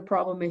it's not a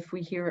problem if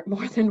we hear it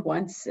more than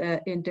once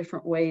in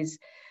different ways.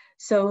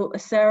 So,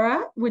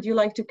 Sarah, would you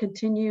like to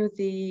continue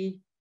the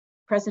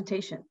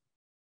presentation?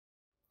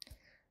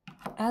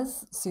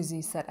 As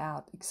Suzy set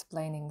out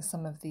explaining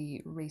some of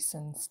the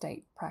recent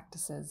state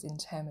practices in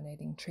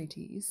terminating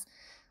treaties,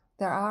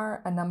 there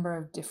are a number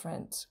of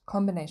different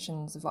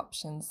combinations of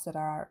options that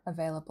are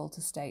available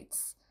to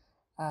states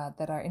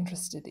that are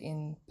interested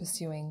in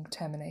pursuing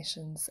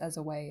terminations as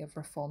a way of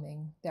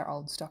reforming their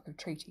old stock of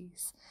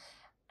treaties.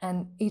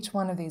 And each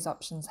one of these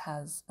options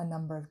has a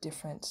number of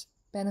different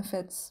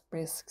benefits,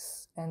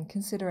 risks, and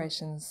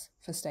considerations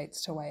for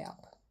states to weigh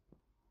up.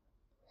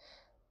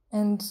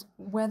 And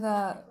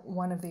whether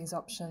one of these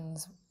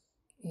options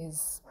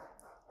is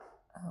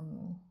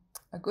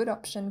a good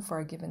option for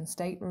a given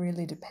state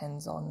really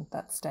depends on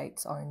that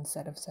state's own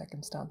set of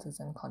circumstances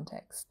and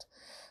context.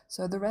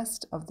 So the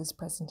rest of this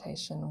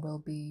presentation will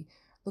be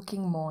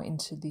looking more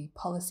into the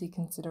policy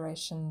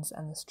considerations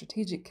and the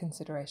strategic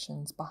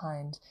considerations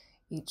behind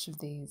each of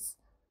these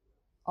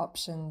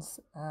options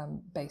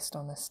based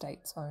on the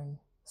state's own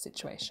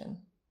situation.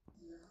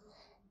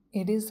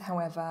 It is,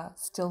 however,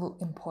 still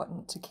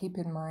important to keep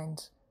in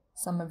mind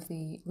some of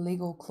the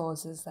legal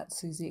clauses that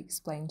Suzy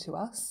explained to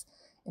us,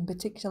 in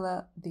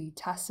particular the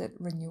tacit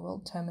renewal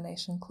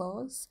termination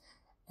clause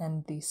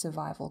and the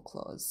survival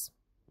clause.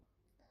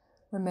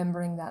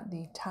 remembering that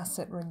the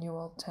tacit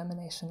renewal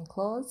termination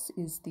clause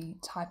is the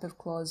type of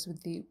clause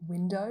with the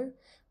window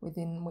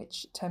within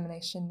which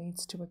termination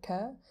needs to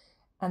occur,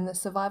 and the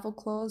survival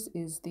clause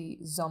is the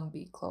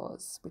zombie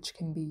clause, which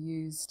can be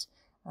used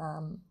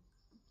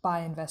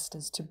by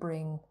investors to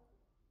bring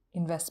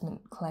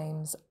investment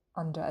claims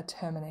under a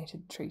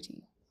terminated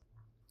treaty.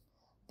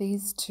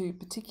 These two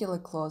particular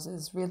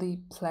clauses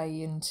really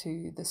play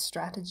into the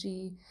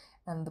strategy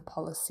and the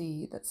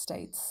policy that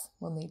states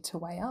will need to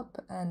weigh up,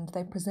 and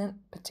they present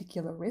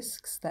particular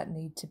risks that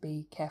need to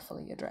be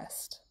carefully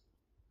addressed.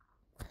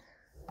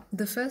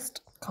 The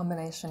first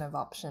combination of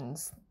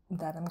options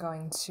that I'm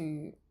going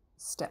to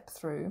step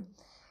through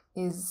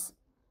is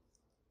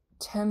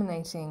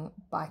terminating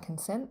by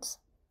consent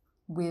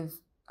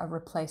with a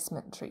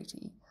replacement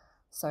treaty.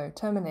 So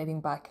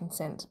terminating by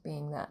consent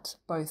being that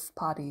both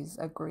parties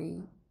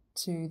agree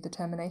to the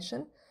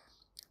termination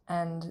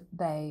and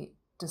they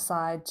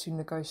decide to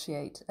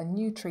negotiate a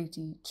new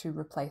treaty to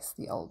replace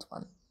the old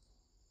one.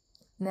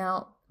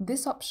 Now,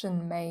 this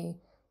option may,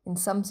 in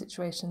some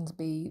situations,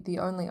 be the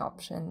only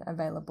option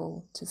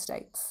available to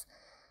states.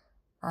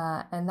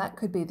 And that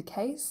could be the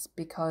case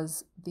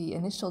because the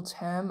initial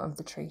term of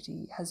the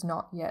treaty has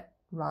not yet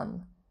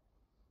run.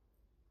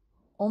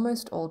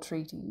 Almost all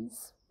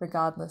treaties,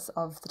 regardless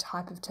of the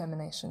type of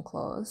termination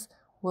clause,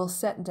 will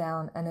set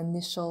down an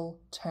initial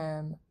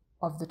term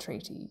of the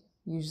treaty,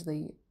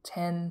 usually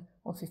 10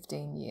 or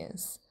 15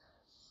 years.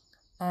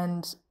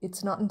 And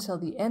it's not until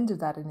the end of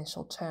that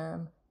initial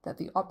term that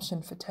the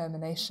option for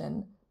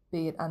termination,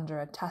 be it under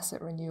a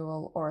tacit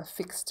renewal or a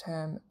fixed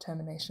term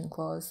termination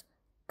clause,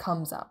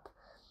 comes up.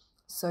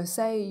 So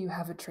say you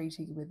have a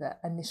treaty with an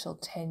initial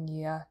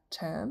 10-year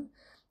term,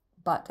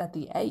 but at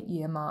the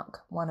 8-year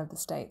mark, one of the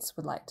states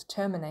would like to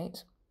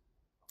terminate,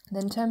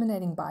 then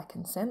terminating by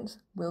consent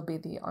will be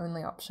the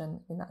only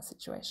option in that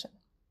situation.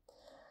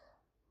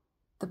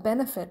 The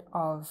benefit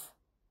of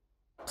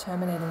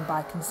terminating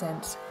by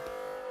consent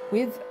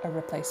with a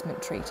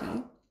replacement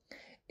treaty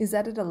is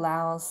that it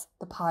allows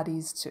the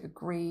parties to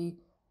agree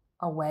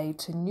a way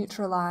to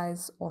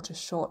neutralize or to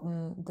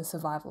shorten the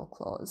survival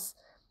clause,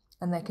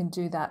 and they can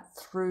do that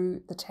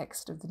through the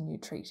text of the new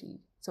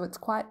treaty. So it's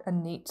quite a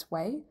neat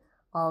way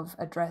of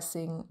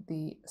addressing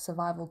the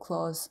survival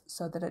clause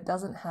so that it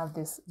doesn't have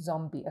this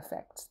zombie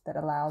effect that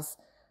allows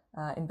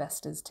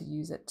investors to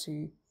use it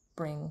to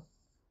bring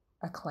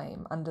a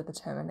claim under the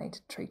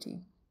terminated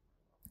treaty.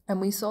 And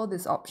we saw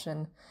this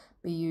option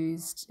be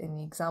used in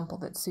the example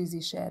that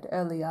Suzy shared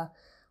earlier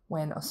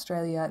when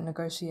Australia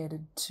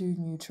negotiated 2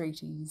 new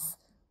treaties,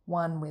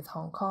 one with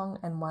Hong Kong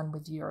and one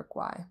with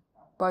Uruguay.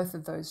 Both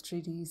of those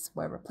treaties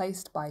were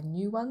replaced by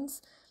new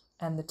ones,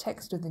 and the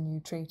text of the new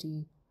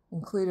treaty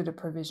included a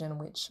provision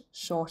which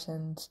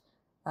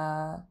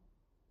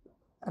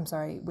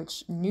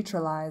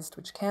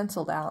which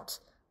cancelled out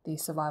the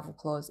survival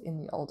clause in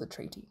the older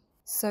treaty.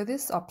 So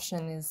this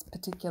option is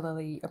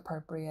particularly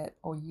appropriate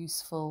or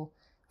useful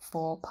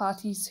for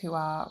parties who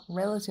are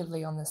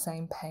relatively on the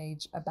same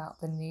page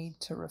about the need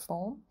to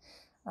reform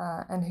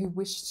and who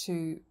wish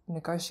to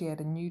negotiate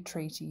a new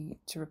treaty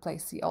to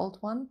replace the old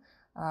one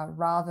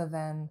rather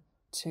than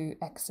to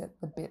exit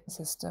the BIT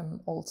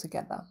system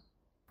altogether.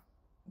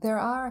 There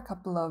are a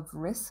couple of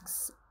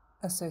risks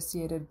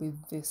associated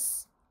with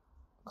this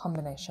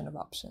combination of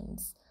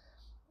options.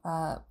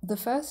 The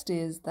first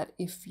is that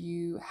if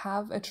you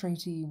have a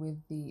treaty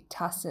with the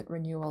tacit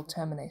renewal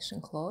termination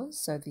clause,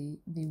 so the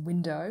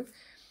window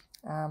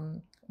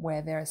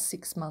where there are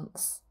 6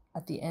 months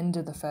at the end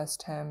of the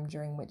first term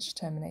during which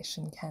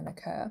termination can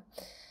occur,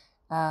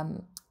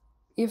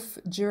 if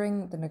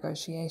during the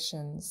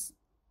negotiations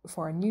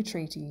for a new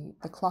treaty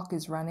the clock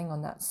is running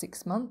on that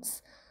 6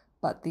 months,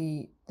 but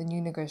the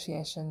new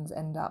negotiations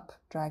end up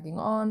dragging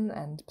on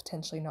and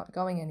potentially not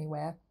going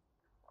anywhere,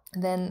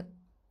 then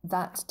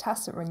that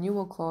tacit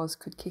renewal clause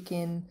could kick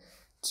in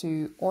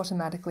to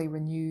automatically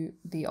renew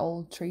the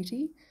old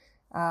treaty.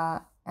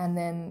 And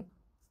then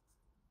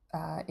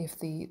if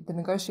the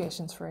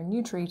negotiations for a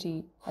new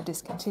treaty are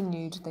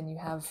discontinued, then you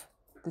have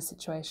the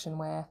situation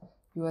where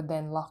you are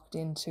then locked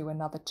into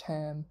another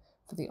term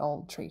for the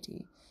old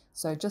treaty.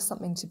 So just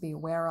something to be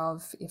aware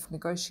of if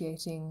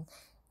negotiating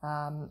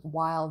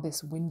while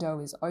this window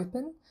is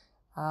open,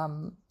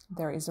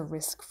 there is a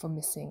risk for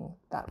missing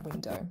that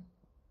window.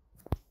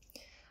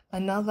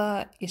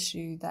 Another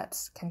issue that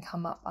can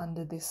come up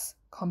under this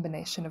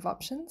combination of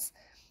options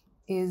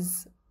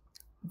is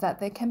that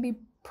there can be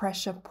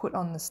pressure put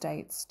on the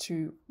states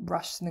to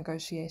rush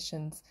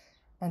negotiations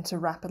and to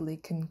rapidly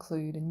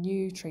conclude a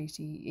new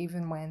treaty,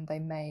 even when they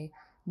may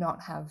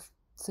not have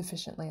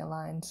sufficiently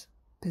aligned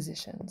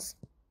positions.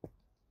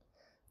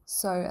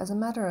 So as a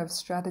matter of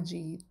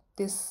strategy,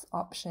 this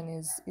option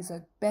is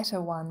a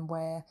better one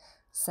where,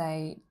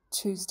 say,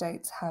 2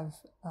 states have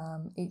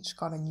each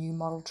got a new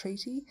model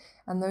treaty,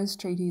 and those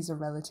treaties are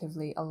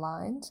relatively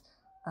aligned,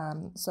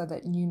 so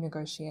that new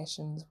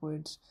negotiations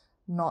would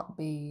not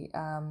be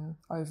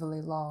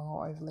overly long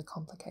or overly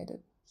complicated.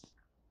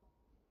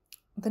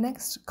 The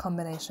next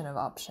combination of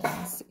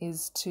options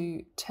is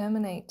to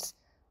terminate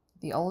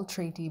the old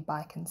treaty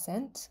by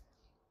consent,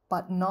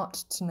 but not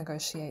to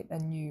negotiate a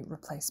new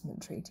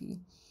replacement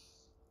treaty.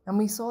 And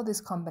we saw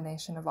this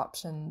combination of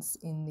options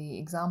in the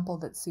example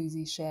that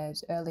Suzy shared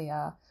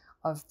earlier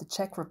of the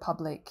Czech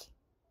Republic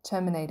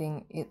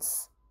terminating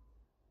its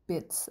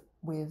BITs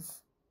with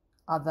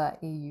other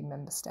EU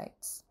member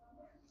states.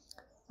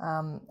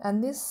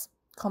 And this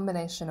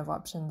combination of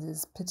options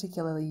is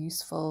particularly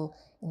useful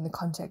in the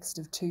context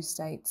of two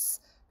states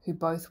who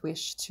both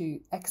wish to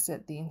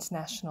exit the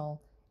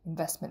international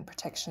investment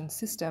protection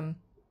system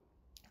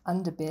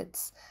under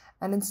BITs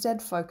and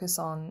instead focus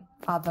on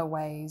other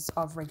ways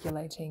of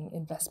regulating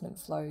investment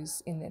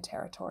flows in their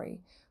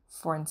territory.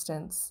 For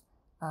instance,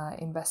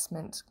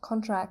 investment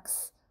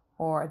contracts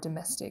or a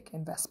domestic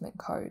investment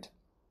code.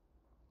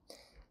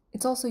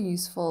 It's also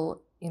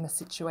useful in a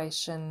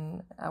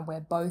situation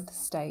where both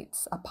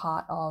states are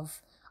part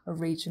of a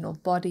regional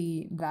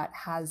body that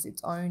has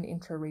its own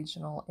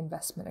intra-regional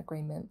investment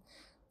agreement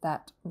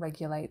that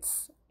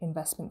regulates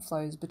investment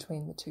flows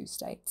between the two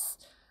states.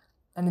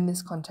 And in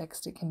this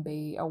context, it can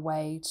be a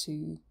way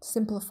to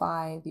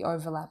simplify the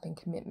overlapping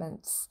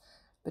commitments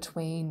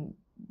between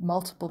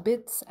multiple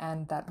BITs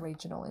and that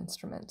regional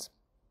instrument.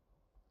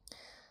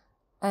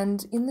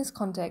 And in this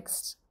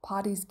context,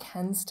 parties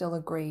can still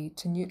agree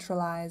to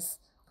neutralise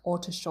or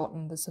to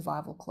shorten the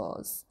survival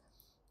clause.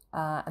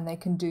 And they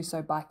can do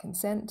so by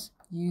consent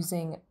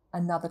using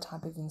another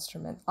type of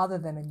instrument other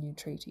than a new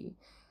treaty.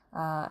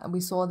 And we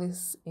saw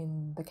this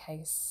in the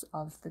case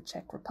of the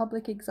Czech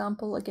Republic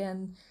example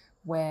again,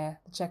 where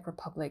the Czech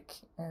Republic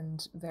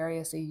and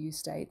various EU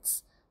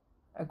states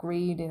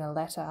agreed in a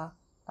letter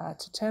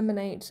to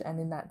terminate, and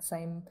in that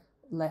same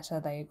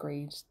letter they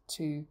agreed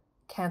to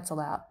cancel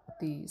out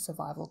the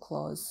survival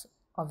clause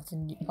of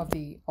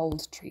the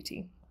old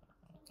treaty.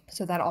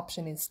 So that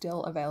option is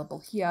still available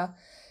here,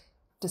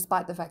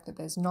 despite the fact that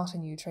there's not a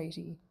new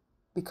treaty,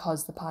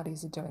 because the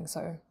parties are doing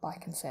so by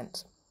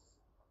consent.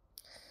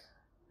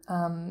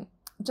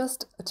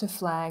 Just to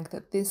flag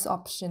that this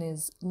option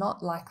is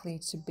not likely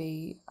to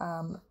be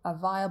a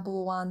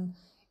viable one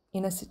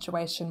in a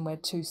situation where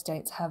two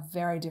states have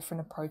very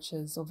different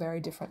approaches or very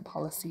different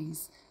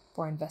policies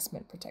for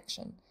investment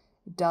protection.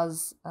 It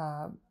does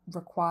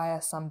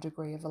require some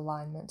degree of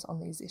alignment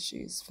on these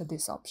issues for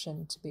this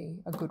option to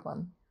be a good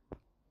one.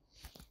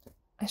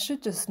 I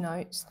should just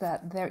note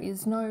that there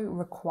is no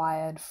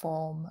required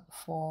form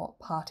for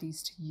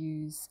parties to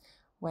use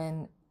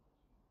when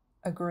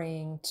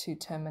agreeing to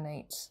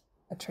terminate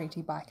a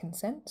treaty by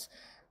consent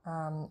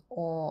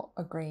or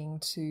agreeing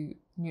to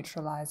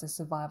neutralise a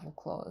survival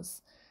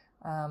clause.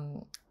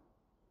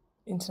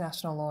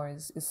 International law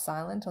is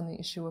silent on the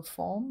issue of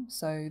form,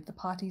 so the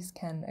parties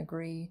can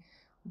agree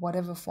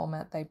whatever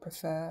format they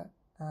prefer,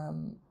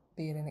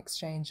 be it an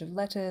exchange of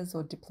letters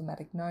or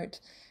diplomatic note,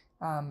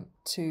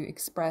 to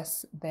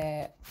express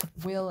their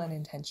will and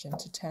intention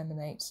to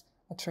terminate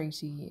a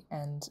treaty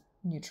and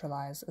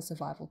neutralise a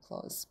survival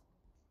clause.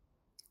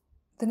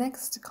 The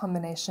next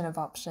combination of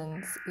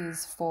options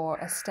is for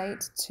a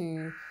state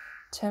to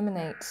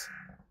terminate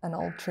an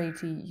old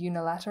treaty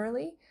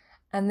unilaterally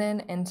and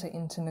then enter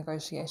into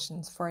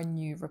negotiations for a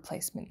new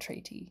replacement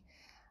treaty.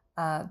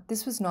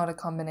 This was not a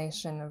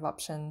combination of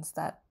options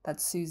that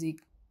Suzy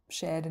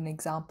shared an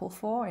example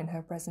for in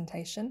her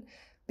presentation,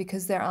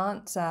 because there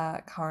aren't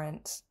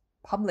current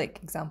public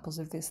examples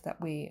of this that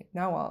we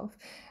know of.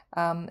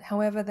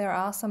 However, there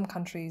are some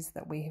countries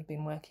that we have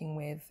been working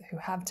with who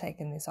have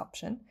taken this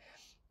option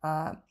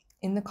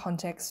in the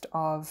context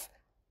of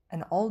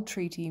an old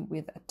treaty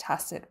with a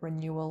tacit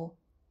renewal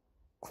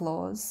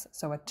clause,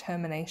 so a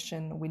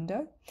termination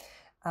window.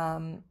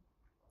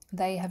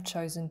 They have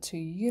chosen to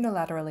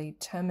unilaterally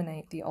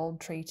terminate the old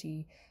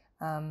treaty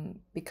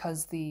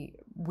because the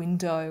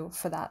window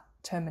for that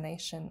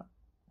termination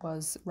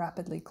was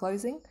rapidly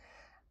closing.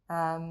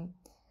 And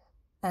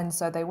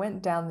so they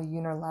went down the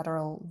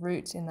unilateral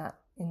route in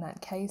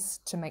that case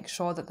to make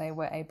sure that they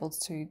were able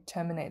to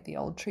terminate the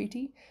old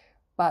treaty,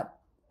 but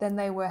then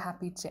they were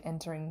happy to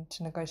enter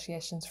into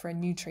negotiations for a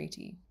new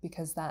treaty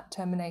because that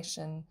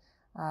termination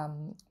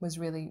was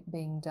really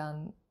being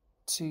done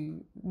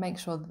to make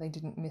sure that they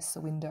didn't miss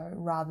the window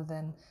rather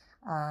than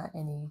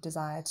any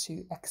desire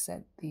to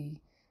exit the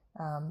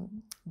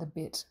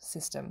BIT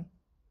system.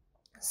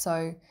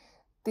 So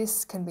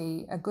this can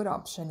be a good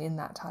option in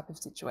that type of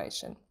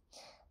situation.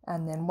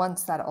 And then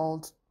once that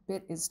old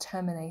BIT is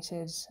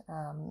terminated,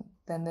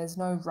 then there's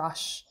no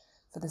rush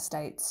for the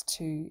states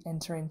to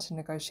enter into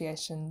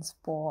negotiations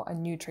for a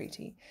new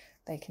treaty.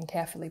 They can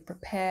carefully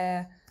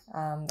prepare,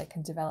 they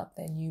can develop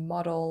their new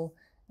model,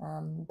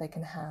 they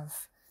can have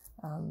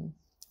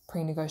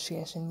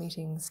pre-negotiation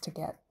meetings to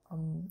get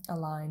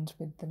aligned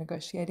with the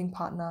negotiating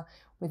partner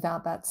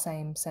without that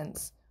same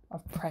sense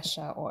of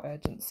pressure or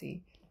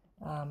urgency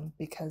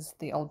because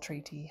the old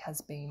treaty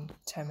has been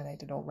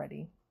terminated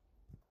already.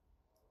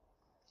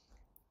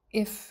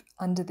 If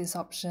under this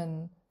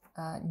option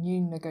new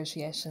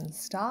negotiations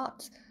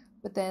start,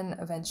 but then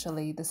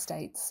eventually the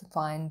states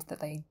find that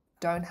they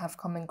don't have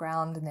common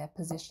ground in their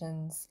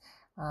positions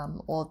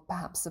or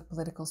perhaps the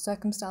political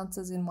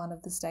circumstances in one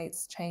of the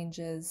states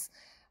changes,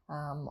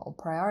 or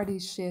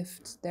priorities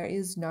shift, there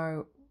is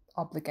no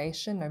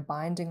obligation, no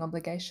binding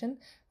obligation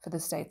for the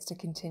states to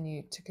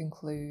continue to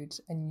conclude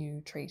a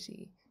new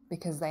treaty,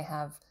 because they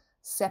have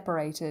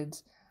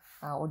separated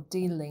or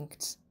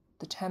delinked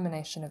the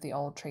termination of the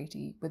old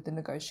treaty with the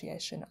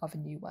negotiation of a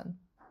new one.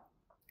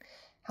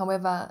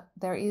 However,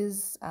 there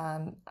is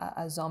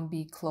a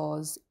zombie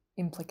clause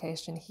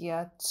implication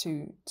here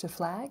to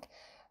flag.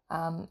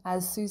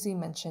 As Suzy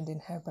mentioned in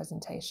her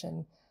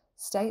presentation,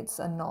 states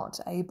are not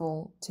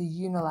able to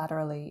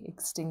unilaterally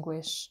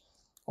extinguish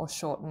or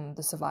shorten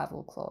the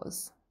survival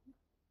clause.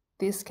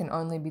 This can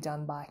only be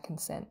done by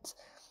consent.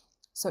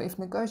 So if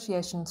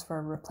negotiations for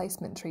a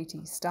replacement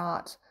treaty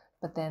start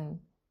but then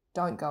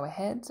don't go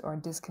ahead or are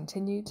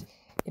discontinued,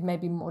 it may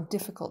be more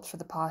difficult for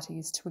the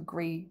parties to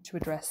agree to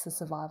address the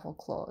survival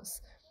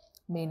clause,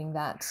 meaning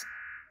that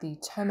the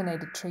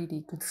terminated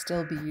treaty could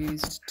still be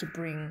used to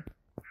bring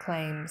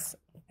claims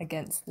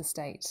against the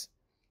state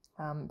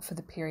for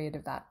the period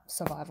of that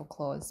survival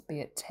clause, be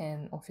it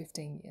 10 or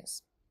 15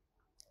 years.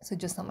 So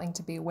just something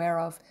to be aware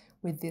of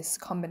with this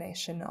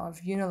combination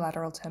of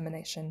unilateral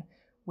termination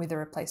with a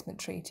replacement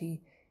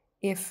treaty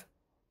if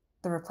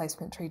the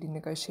replacement treaty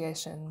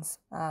negotiations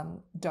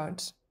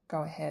don't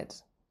go ahead.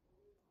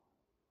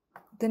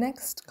 The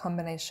next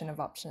combination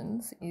of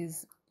options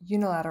is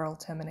unilateral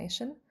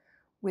termination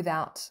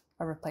without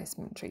a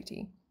replacement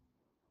treaty.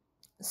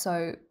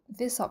 So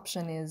this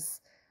option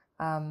is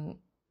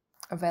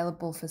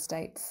available for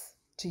states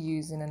to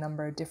use in a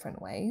number of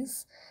different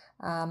ways.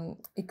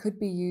 It could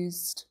be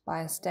used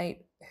by a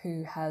state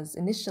who has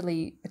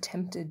initially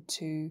attempted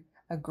to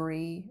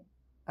agree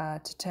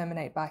to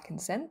terminate by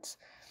consent,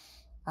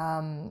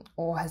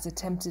 or has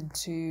attempted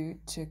to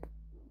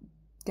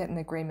get an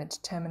agreement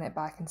to terminate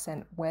by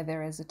consent where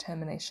there is a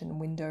termination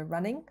window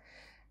running.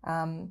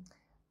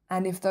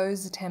 And if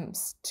those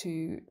attempts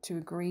to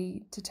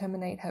agree to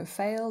terminate have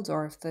failed,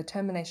 or if the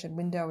termination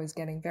window is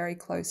getting very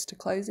close to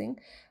closing,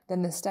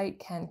 then the state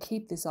can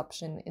keep this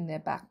option in their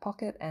back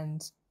pocket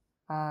and,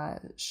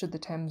 should the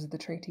terms of the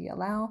treaty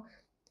allow,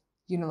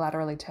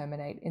 unilaterally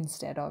terminate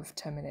instead of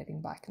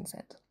terminating by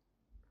consent.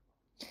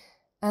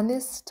 And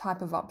this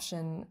type of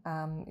option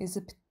is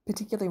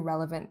particularly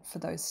relevant for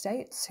those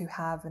states who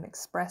have an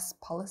express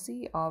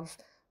policy of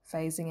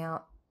phasing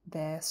out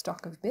their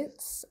stock of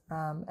bits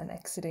and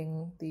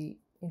exiting the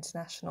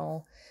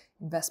international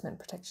investment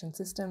protection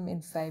system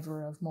in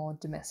favour of more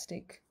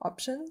domestic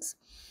options.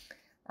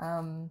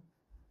 And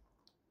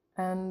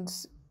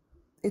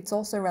it's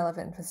also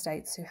relevant for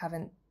states who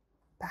haven't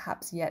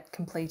perhaps yet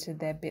completed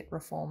their bit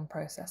reform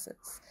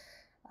processes.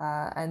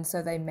 And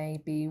so they may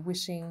be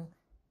wishing,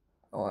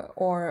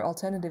 or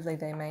alternatively,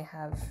 they may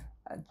have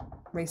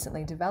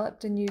recently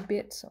developed a new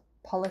bit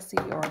policy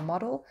or a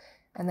model,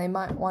 and they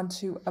might want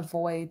to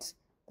avoid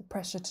the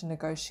pressure to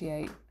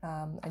negotiate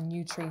a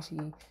new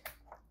treaty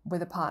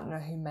with a partner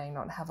who may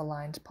not have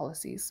aligned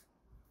policies.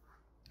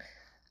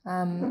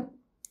 And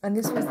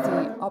this was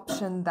the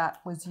option that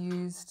was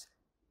used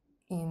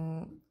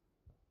in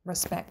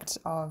respect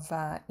of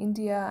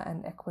India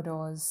and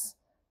Ecuador's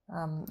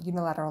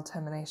unilateral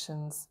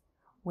terminations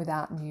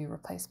without new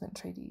replacement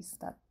treaties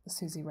that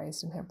Suzy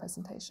raised in her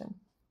presentation.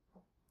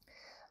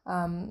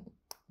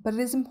 But it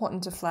is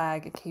important to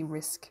flag a key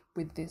risk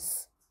with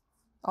this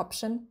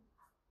option.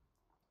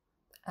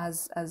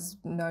 As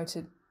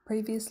noted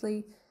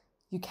previously,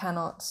 you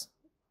cannot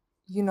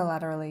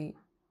unilaterally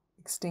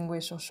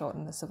extinguish or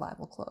shorten the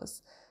survival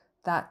clause.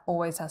 That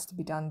always has to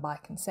be done by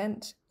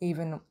consent,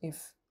 even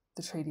if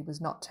the treaty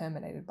was not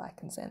terminated by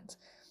consent.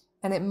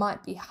 And it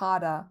might be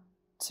harder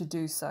to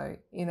do so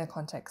in a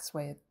context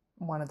where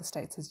one of the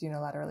states is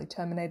unilaterally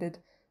terminated.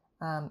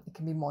 It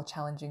can be more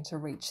challenging to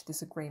reach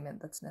this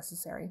agreement that's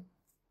necessary.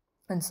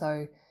 And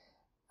so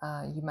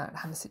you might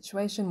have a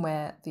situation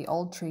where the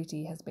old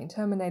treaty has been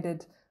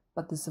terminated,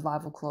 but the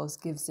survival clause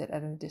gives it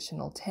an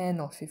additional 10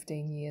 or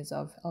 15 years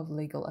of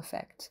legal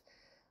effect.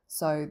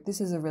 So this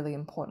is a really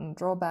important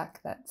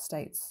drawback that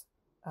states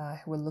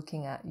who are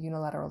looking at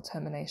unilateral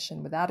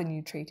termination without a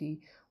new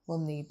treaty will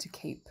need to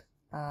keep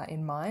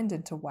in mind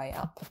and to weigh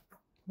up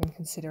when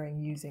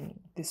considering using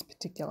this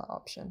particular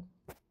option.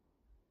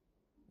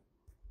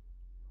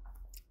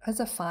 As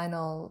a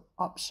final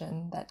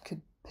option that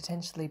could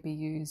potentially be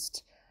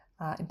used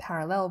in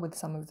parallel with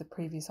some of the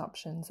previous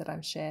options that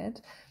I've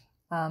shared,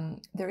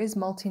 there is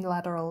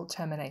multilateral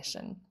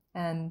termination,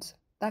 and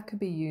that could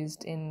be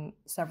used in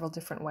several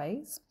different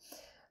ways.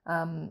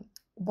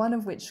 One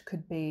of which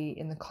could be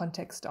in the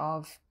context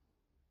of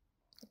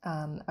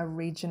a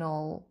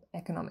regional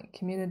economic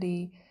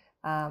community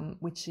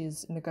which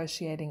is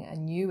negotiating a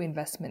new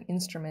investment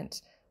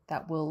instrument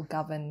that will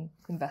govern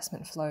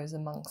investment flows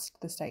amongst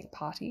the state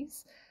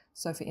parties.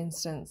 So for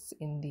instance,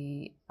 in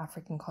the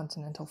African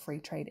Continental Free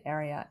Trade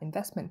Area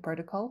Investment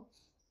Protocol,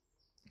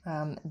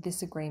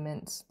 this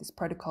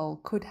protocol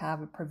could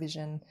have a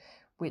provision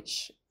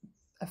which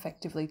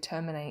effectively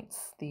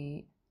terminates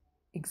the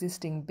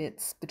existing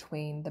bits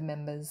between the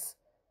members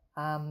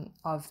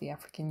of the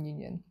African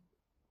Union.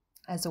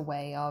 as a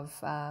way of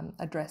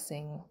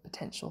addressing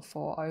potential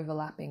for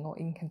overlapping or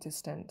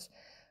inconsistent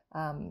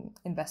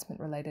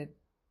investment-related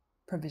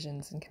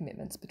provisions and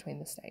commitments between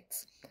the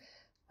states.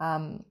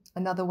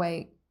 Another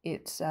way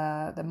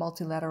the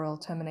multilateral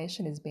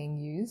termination is being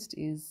used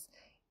is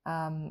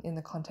in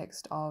the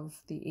context of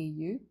the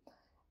EU.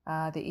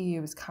 The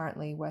EU is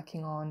currently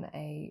working on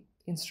an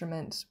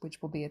instrument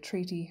which will be a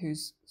treaty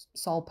whose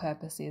sole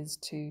purpose is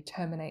to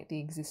terminate the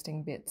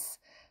existing bits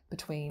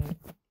between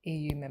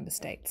EU member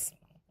states.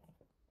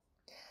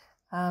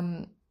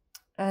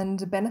 And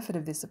the benefit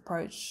of this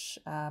approach,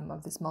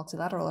 of this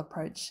multilateral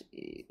approach,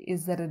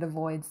 is that it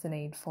avoids the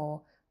need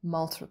for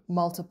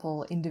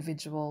multiple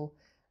individual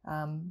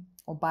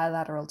or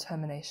bilateral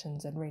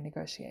terminations and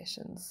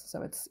renegotiations.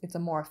 So it's a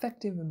more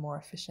effective and more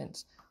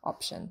efficient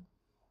option.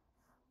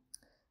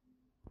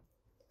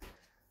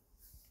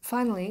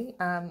 Finally,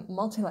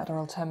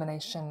 multilateral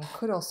termination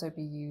could also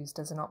be used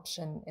as an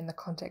option in the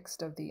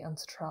context of the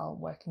UNCTAD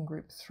Working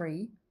Group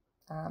 3,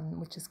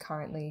 which is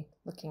currently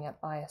looking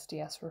at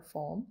ISDS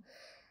reform,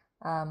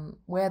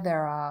 where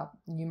there are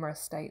numerous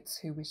states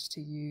who wish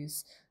to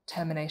use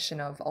termination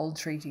of old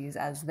treaties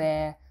as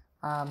their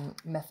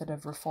method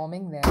of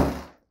reforming their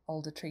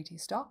older treaty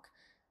stock.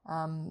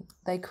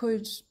 They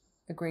could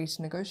agree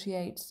to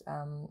negotiate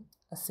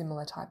a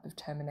similar type of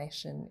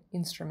termination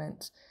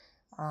instrument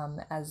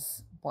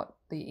as what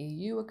the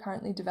EU are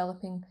currently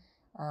developing,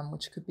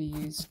 which could be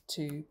used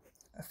to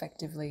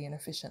effectively and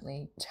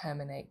efficiently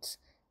terminate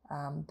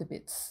the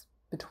bits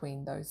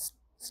between those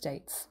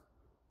states.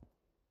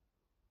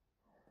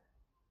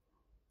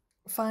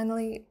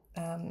 Finally,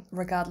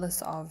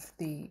 regardless of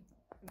the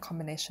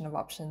combination of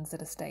options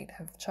that a state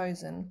has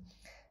chosen,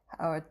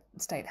 as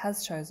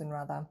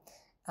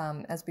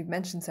we've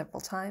mentioned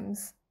several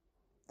times,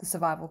 the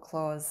survival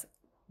clause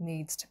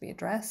needs to be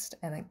addressed,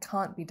 and it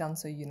can't be done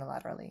so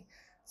unilaterally.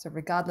 So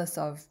regardless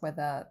of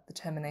whether the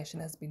termination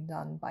has been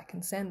done by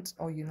consent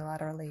or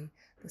unilaterally,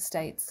 the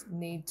states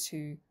need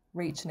to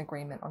reach an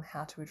agreement on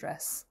how to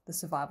address the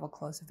survival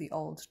clause of the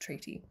old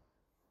treaty.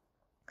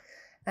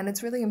 And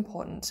it's really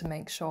important to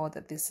make sure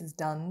that this is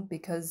done,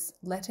 because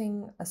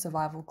letting a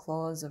survival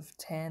clause of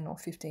 10 or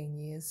 15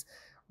 years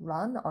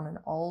run on an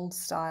old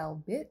style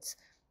bit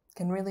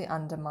can really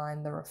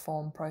undermine the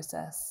reform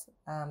process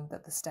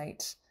that the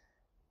state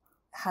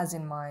has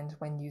in mind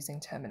when using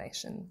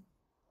termination.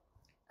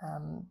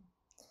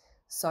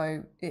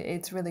 So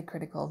it's really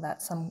critical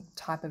that some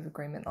type of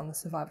agreement on the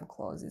survival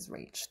clause is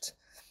reached.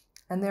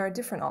 And there are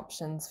different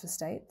options for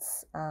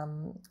states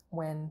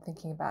when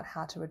thinking about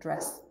how to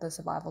address the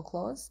survival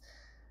clause.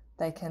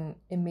 They can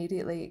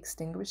immediately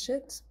extinguish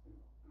it.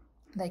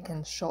 They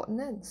can shorten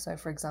it. So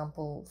for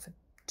example, for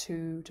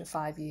 2 to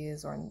 5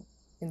 years or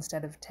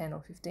instead of 10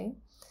 or 15.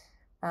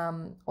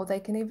 Or they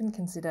can even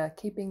consider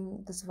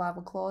keeping the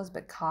survival clause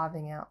but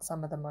carving out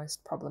some of the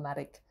most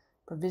problematic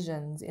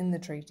provisions in the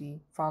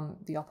treaty from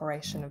the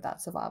operation of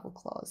that survival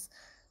clause.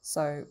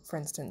 So, for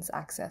instance,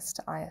 access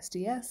to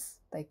ISDS,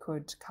 they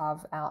could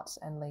carve out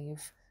and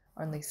leave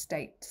only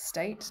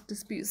state-to-state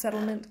dispute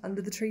settlement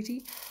under the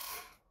treaty,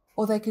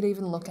 or they could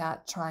even look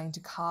at trying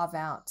to carve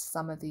out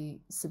some of the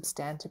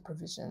substantive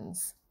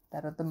provisions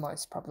that are the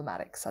most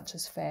problematic, such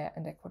as fair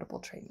and equitable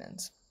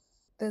treatment.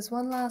 There's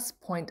one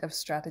last point of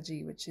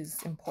strategy which is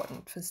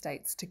important for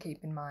states to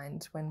keep in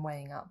mind when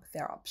weighing up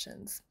their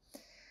options.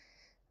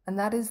 And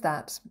that is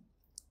that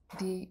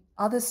the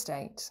other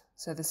state,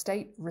 so the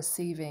state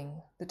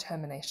receiving the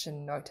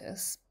termination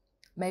notice,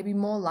 may be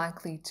more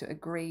likely to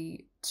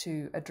agree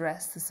to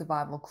address the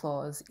survival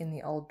clause in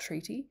the old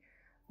treaty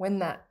when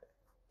that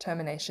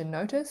termination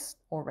notice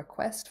or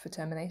request for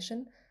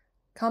termination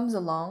comes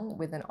along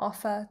with an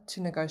offer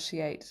to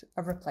negotiate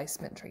a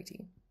replacement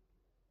treaty.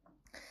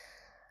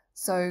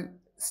 So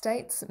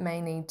states may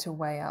need to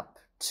weigh up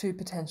two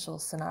potential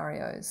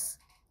scenarios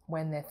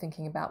when they're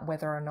thinking about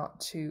whether or not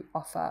to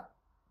offer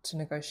to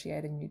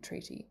negotiate a new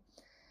treaty.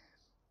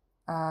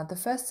 The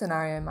first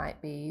scenario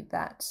might be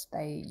that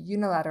they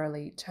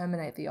unilaterally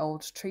terminate the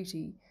old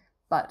treaty,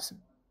 but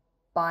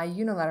by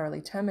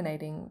unilaterally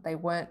terminating, they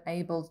weren't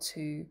able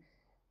to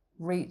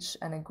reach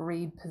an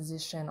agreed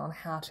position on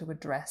how to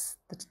address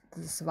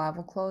the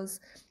survival clause.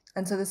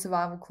 And so the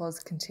survival clause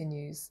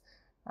continues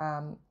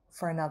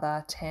for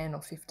another 10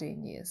 or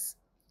 15 years,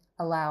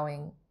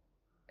 allowing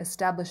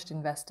established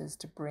investors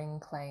to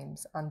bring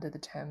claims under the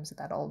terms of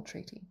that old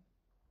treaty.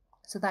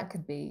 So that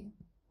could be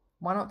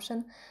one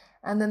option.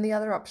 And then the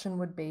other option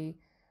would be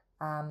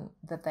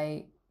that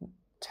they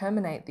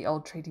terminate the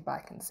old treaty by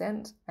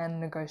consent and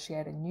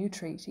negotiate a new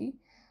treaty,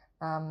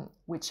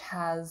 which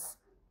has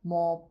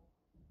more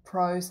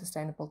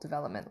pro-sustainable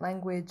development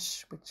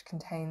language, which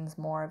contains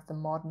more of the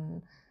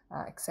modern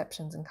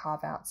exceptions and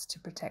carve-outs to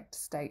protect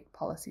state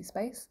policy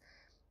space.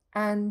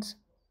 And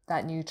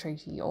that new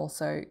treaty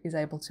also is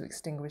able to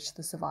extinguish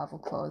the survival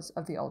clause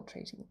of the old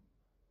treaty.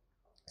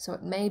 So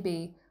it may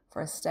be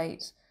for a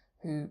state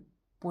who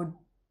would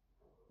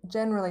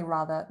generally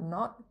rather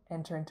not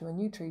enter into a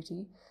new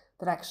treaty,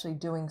 that actually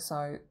doing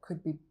so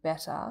could be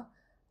better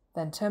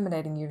then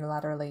terminating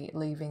unilaterally,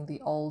 leaving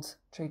the old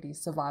treaty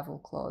survival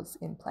clause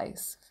in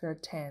place for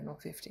 10 or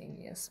 15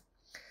 years.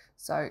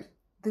 So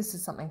this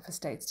is something for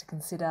states to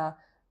consider,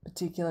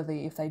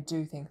 particularly if they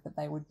do think that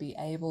they would be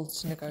able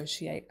to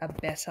negotiate a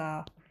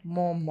better,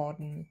 more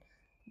modern,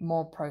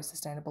 more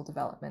pro-sustainable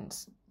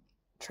development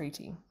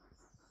treaty.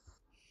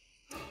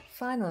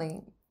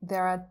 Finally,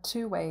 there are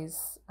two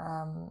ways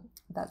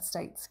that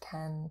states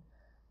can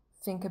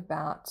think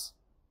about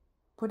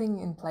putting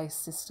in place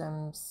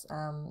systems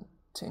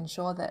to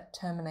ensure that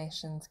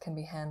terminations can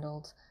be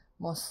handled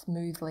more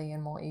smoothly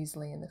and more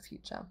easily in the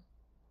future.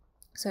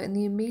 So in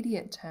the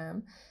immediate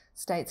term,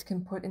 states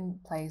can put in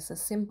place a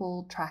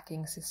simple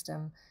tracking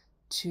system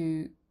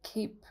to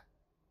keep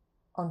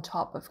on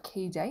top of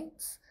key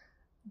dates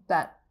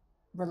that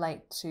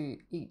relate to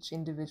each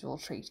individual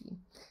treaty.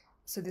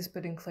 So this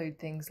would include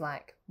things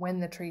like when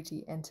the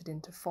treaty entered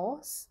into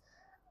force,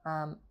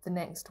 the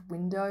next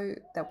window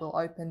that will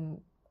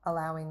open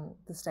allowing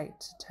the state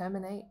to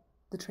terminate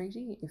the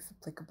treaty if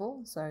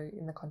applicable, so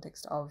in the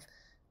context of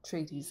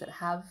treaties that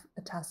have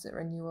a tacit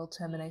renewal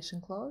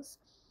termination clause.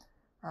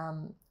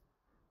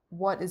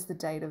 What is the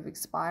date of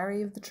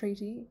expiry of the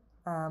treaty,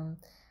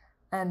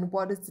 and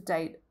what is the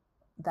date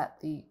that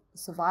the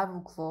survival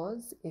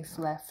clause, if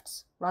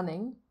left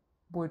running,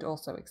 would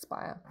also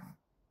expire.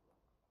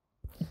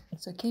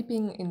 So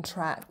keeping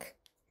track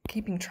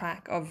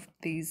of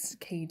these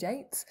key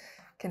dates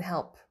can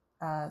help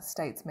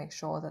states make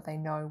sure that they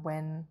know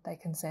when they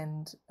can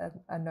send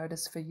a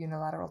notice for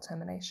unilateral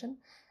termination,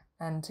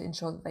 and to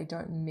ensure that they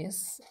don't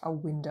miss a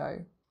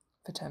window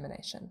for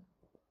termination.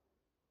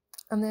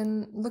 And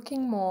then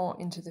looking more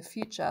into the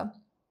future,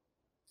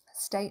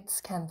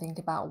 states can think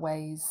about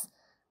ways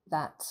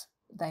that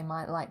they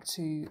might like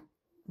to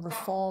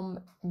reform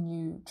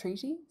new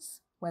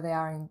treaties where they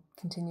are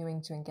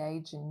continuing to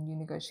engage in new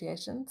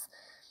negotiations.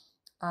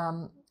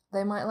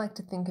 They might like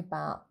to think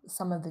about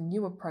some of the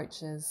new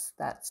approaches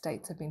that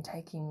states have been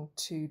taking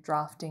to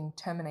drafting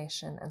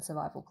termination and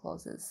survival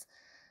clauses.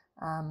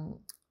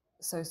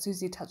 So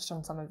Suzy touched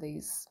on some of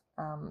these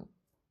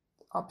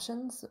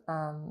options,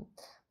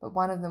 but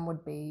one of them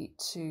would be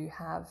to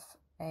have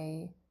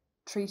a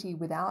treaty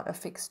without a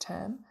fixed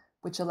term,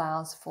 which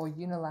allows for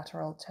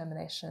unilateral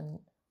termination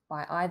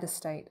by either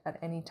state at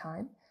any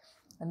time.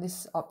 And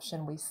this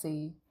option we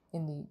see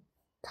in the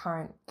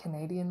current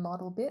Canadian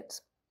model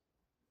bit.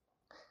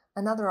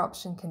 Another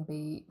option can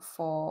be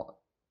for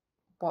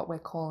what we're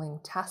calling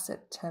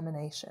tacit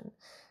termination.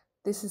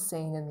 This is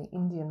seen in the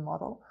Indian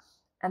model,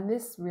 and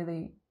this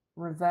really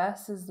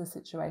reverses the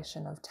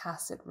situation of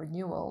tacit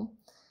renewal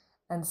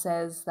and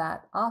says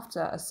that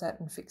after a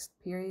certain fixed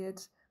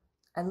period,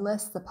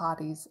 unless the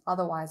parties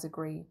otherwise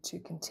agree to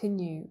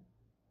continue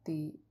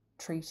the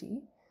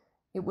treaty,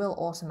 it will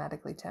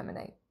automatically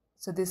terminate.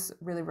 So this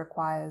really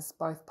requires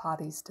both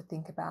parties to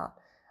think about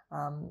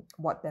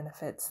what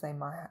benefits they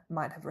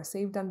might have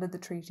received under the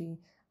treaty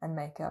and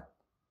make a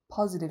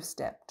positive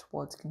step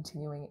towards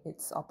continuing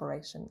its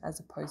operation, as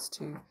opposed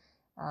to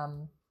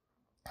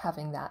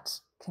having that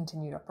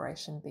continued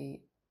operation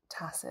be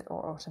tacit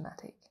or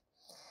automatic.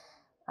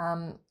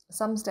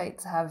 Some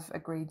states have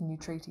agreed new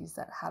treaties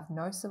that have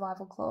no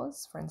survival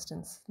clause, for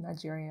instance,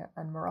 Nigeria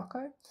and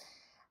Morocco,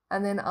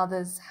 and then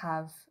others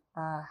have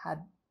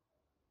had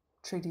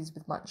treaties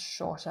with much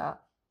shorter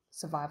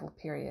survival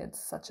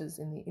periods, such as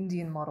in the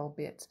Indian model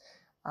bit,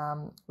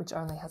 which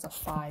only has a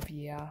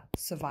 5-year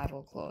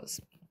survival clause.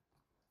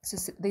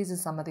 So these are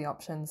some of the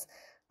options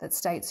that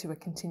states who are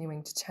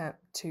continuing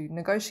to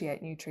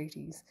negotiate new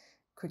treaties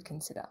could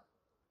consider.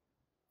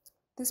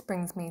 This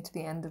brings me to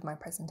the end of my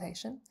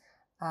presentation.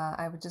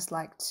 I would just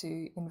like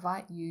to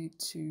invite you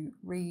to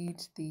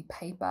read the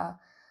paper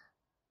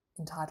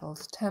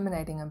entitled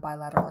Terminating a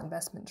Bilateral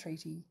Investment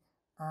Treaty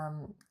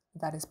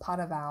that is part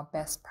of our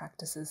Best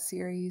Practices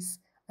series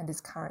and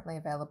is currently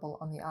available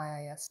on the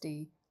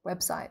IISD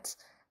website.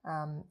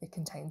 It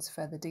contains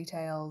further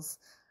details,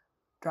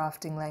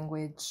 drafting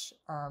language,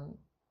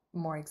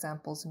 more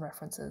examples and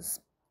references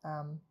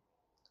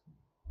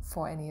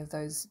for any of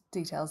those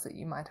details that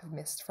you might have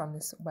missed from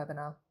this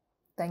webinar.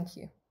 Thank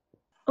you.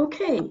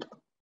 Okay,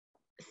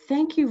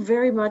 thank you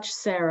very much,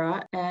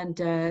 Sarah.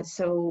 And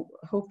so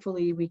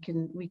hopefully we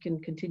can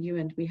continue,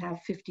 and we have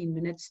 15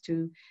 minutes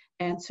to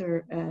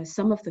answer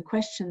some of the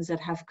questions that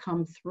have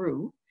come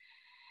through.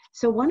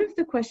 So one of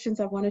the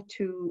questions I wanted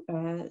to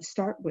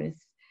start with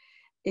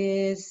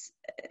is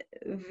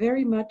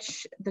very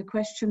much the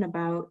question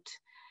about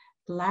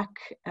lack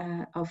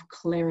of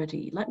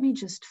clarity. Let me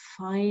just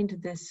find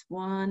this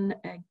one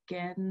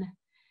again.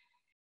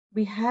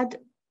 We had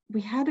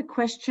a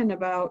question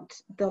about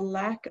the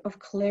lack of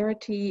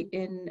clarity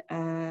in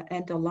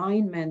and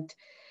alignment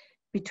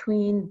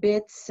between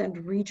BITs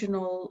and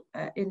regional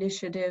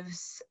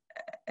initiatives,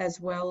 as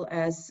well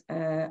as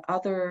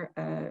other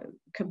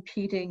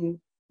competing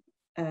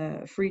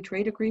free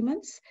trade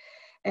agreements,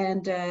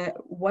 and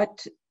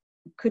what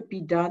could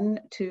be done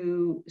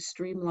to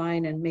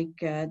streamline and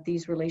make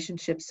these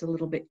relationships a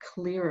little bit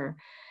clearer.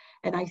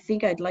 And I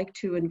think I'd like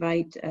to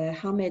invite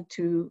Hamed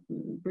to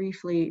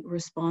briefly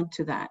respond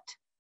to that.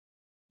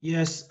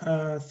 Yes,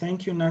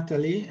 thank you,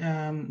 Nathalie.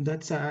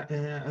 That's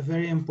a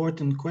very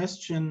important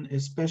question,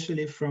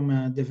 especially from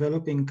a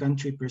developing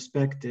country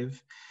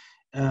perspective.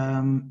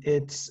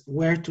 It's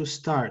where to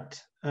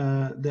start.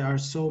 There are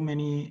so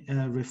many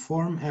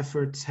reform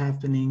efforts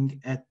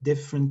happening at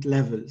different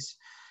levels.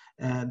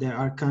 There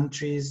are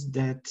countries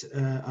that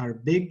are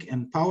big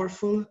and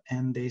powerful,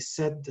 and they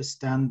set the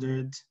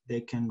standard.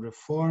 They can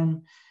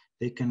reform,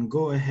 they can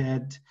go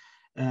ahead,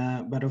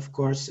 but of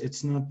course,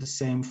 it's not the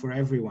same for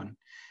everyone.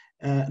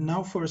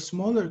 Now, for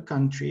smaller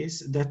countries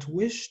that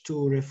wish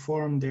to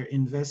reform their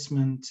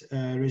investment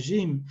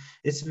regime,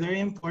 it's very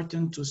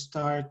important to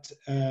start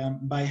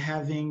by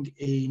having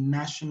a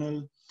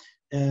national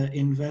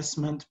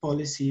investment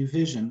policy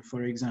vision,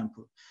 for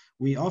example.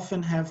 We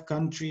often have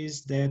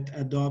countries that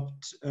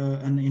adopt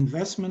an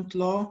investment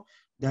law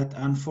that,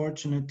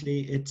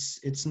 unfortunately,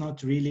 it's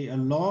not really a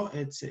law.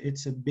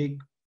 It's a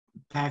big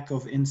pack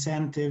of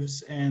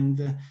incentives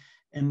and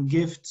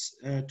gifts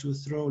to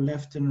throw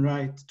left and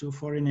right to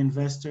foreign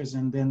investors,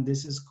 and then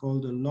this is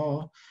called a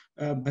law.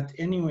 But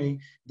anyway,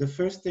 the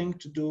first thing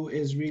to do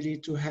is really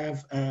to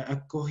have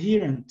a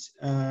coherent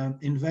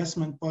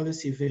investment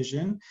policy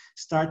vision,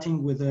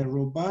 starting with a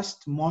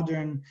robust,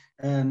 modern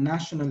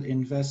national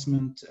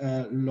investment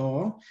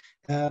law,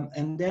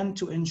 and then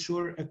to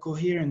ensure a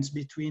coherence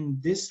between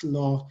this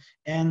law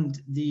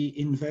and the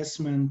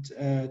investment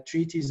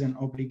treaties and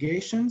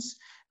obligations.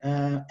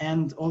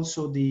 And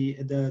also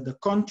the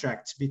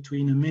contracts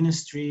between a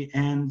ministry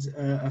and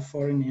a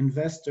foreign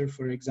investor,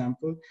 for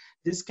example.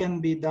 This can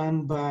be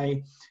done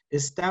by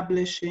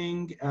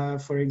establishing,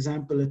 for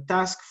example, a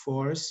task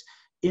force,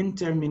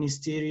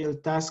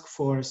 interministerial task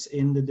force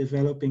in the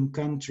developing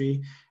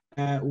country,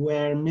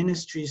 where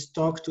ministries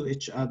talk to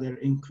each other,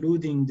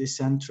 including the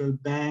central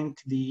bank,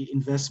 the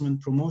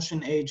investment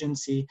promotion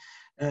agency,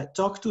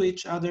 talk to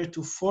each other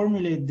to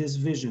formulate this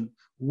vision.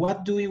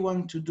 What do we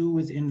want to do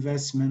with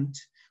investment?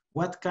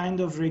 What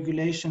kind of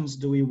regulations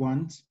do we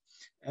want?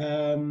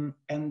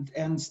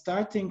 And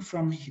starting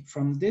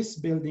from this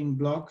building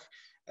block,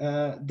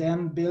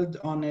 then build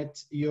on it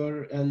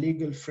your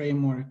legal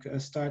framework,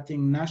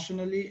 starting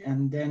nationally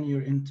and then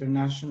your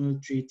international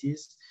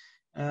treaties.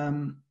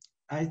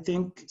 I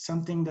think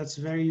something that's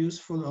very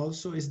useful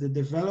also is the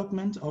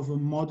development of a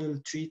model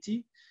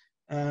treaty,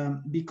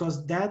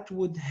 because that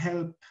would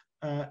help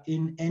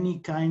in any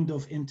kind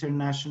of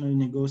international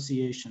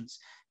negotiations.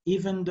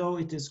 Even though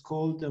it is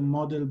called a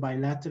model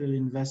bilateral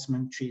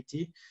investment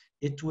treaty,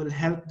 it will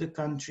help the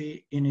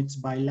country in its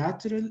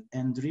bilateral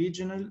and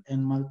regional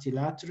and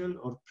multilateral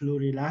or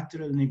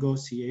plurilateral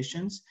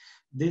negotiations.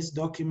 This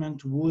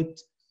document would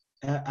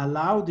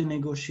allow the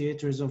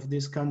negotiators of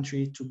this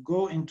country to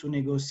go into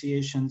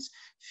negotiations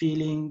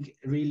feeling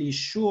really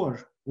sure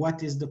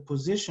what is the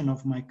position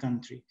of my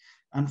country.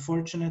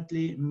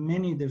 Unfortunately,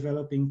 many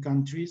developing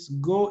countries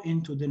go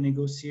into the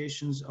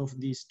negotiations of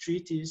these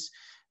treaties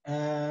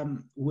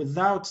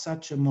without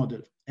such a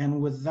model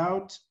and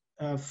without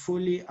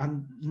fully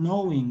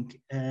knowing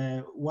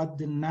what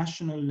the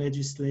national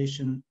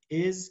legislation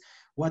is,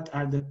 what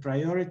are the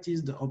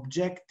priorities, the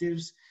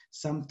objectives.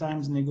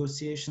 Sometimes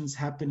negotiations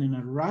happen in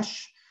a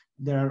rush.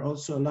 There are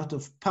also a lot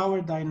of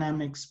power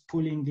dynamics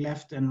pulling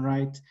left and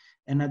right,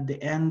 and at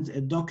the end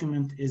a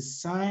document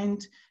is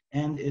signed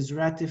and is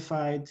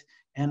ratified,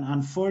 and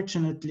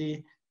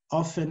unfortunately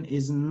often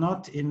is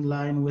not in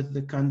line with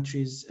the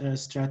country's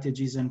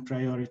strategies and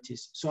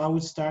priorities. So I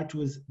would start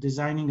with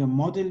designing a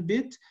model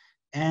bit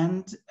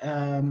and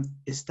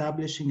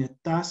establishing a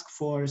task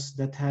force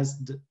that has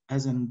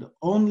the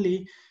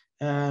only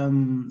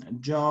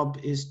job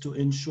is to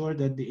ensure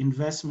that the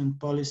investment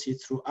policy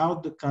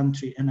throughout the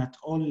country and at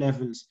all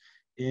levels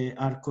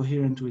are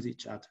coherent with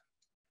each other.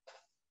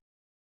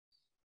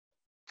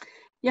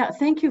 Yeah,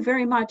 thank you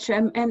very much.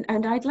 And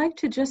I'd like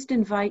to just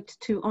invite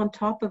to, on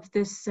top of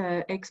this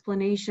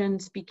explanation,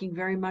 speaking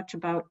very much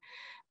about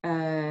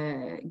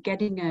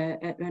getting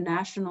a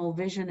national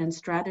vision and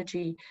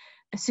strategy.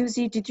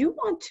 Suzy, did you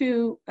want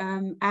to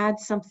add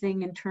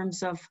something in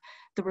terms of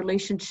the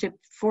relationship,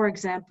 for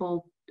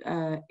example,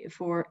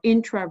 for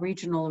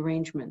intra-regional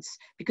arrangements?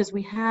 Because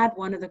we had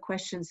one of the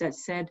questions that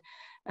said,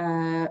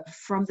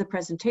 from the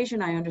presentation,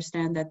 I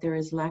understand that there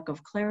is lack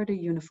of clarity,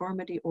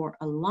 uniformity, or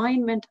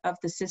alignment of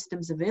the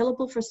systems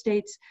available for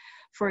states.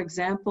 For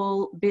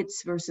example,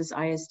 BITS versus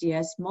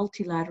ISDS,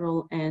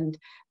 multilateral and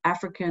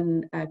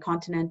African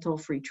continental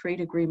free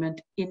trade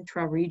agreement,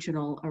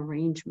 intra-regional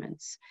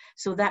arrangements.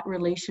 So that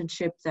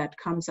relationship that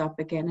comes up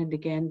again and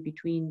again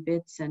between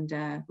BITS and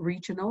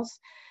regionals.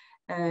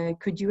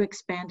 Could you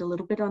expand a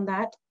little bit on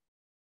that?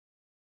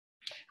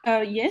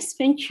 Yes,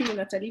 thank you,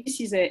 Nathalie.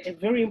 This is a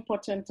very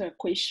important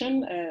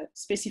question,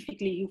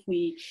 specifically if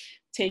we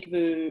take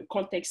the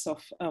context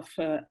of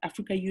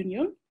Africa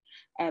Union,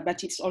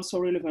 but it's also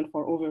relevant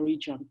for other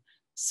regions.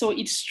 So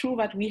it's true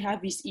that we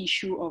have this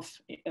issue of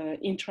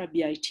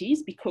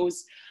intra-BITs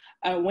because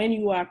when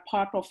you are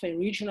part of a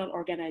regional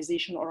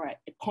organization or a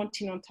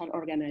continental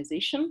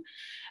organization,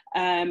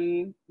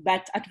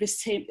 but at the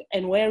same,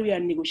 and where you are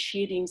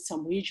negotiating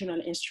some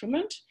regional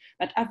instrument,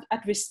 but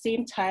at the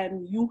same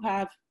time, you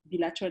have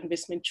bilateral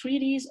investment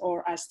treaties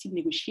or are still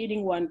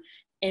negotiating one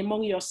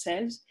among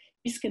yourselves.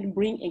 This can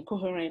bring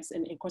incoherence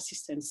and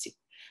inconsistency.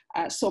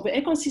 So the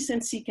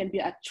inconsistency can be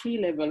at 3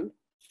 levels.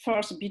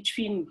 First,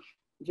 between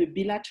the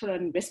bilateral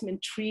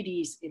investment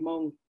treaties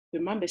among the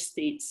member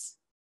states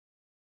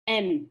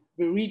and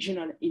the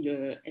regional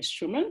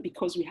instrument,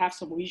 because we have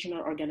some regional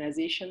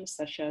organizations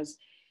such as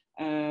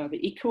the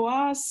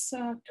ECOWAS,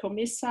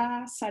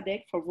 COMESA,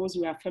 SADC, for those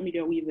who are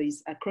familiar with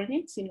these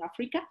acronyms in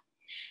Africa.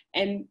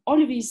 And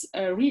all of these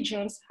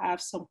regions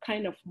have some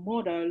kind of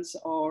models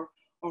or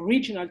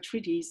regional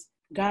treaties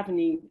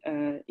governing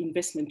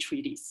investment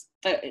treaties,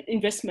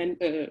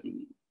 investment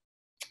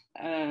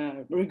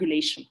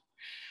regulation.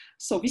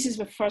 So this is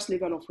the first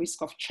level of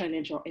risk of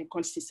challenge or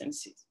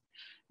inconsistencies.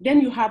 Then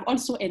you have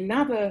also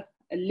another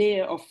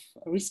layer of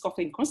risk of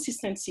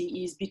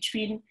inconsistency is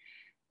between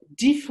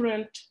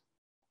different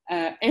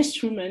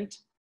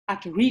instruments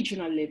at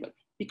regional level.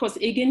 Because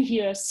again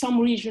here, some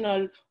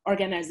regional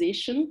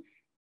organizations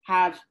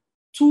have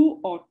 2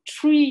 or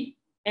 3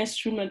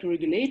 instruments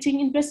regulating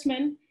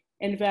investment,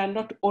 and they are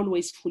not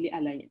always fully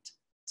aligned.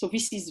 So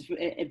this is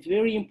a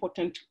very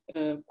important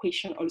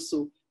question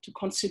also to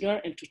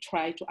consider and to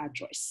try to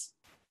address.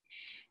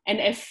 And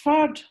a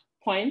third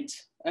point,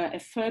 a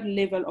third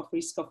level of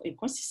risk of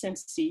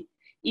inconsistency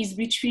is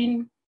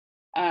between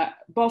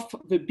both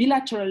the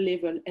bilateral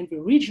level and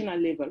the regional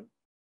level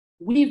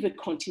with the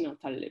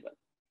continental level.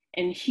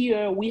 And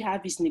here we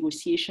have this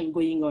negotiation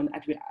going on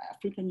at the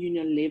African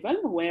Union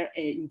level, where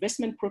an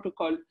investment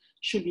protocol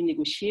should be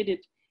negotiated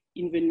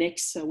in the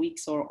next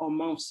weeks or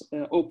months,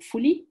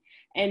 hopefully.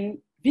 And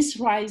this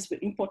raises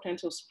the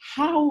importance of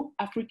how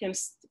African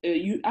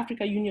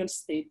Union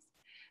states,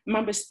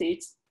 member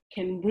states,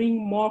 can bring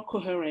more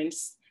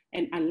coherence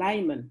and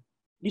alignment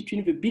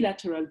between the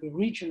bilateral, the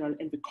regional,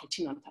 and the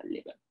continental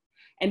level.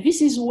 And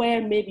this is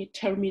where maybe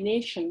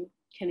termination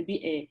can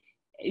be an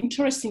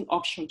interesting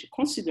option to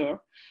consider,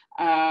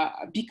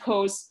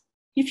 because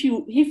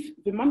if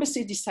the member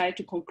states decide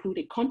to conclude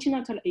a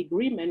continental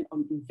agreement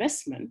on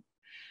investment,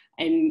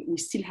 and we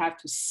still have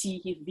to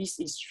see if this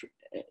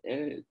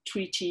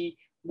treaty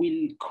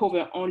will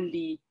cover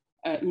only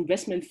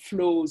investment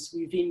flows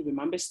within the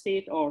member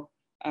state or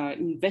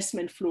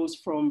investment flows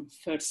from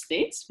third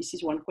states. This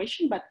is one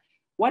question, but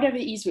whatever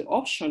is the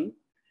option,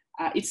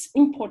 it's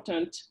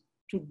important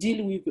to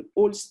deal with the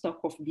whole stock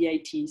of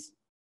BITs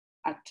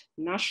at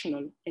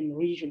national and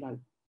regional,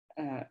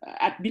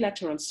 at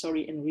bilateral,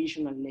 and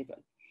regional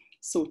level.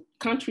 So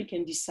country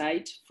can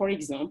decide, for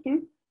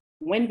example,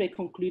 when they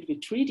conclude the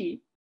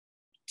treaty,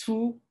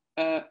 to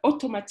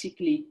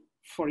automatically,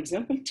 for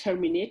example,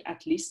 terminate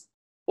at least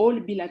all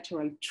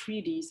bilateral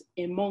treaties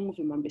among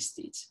the member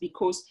states,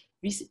 because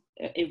this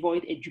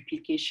avoid a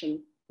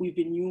duplication with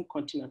the new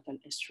continental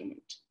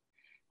instrument.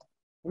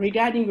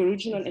 Regarding the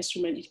regional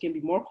instrument, it can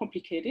be more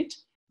complicated,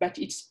 but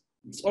it's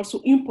also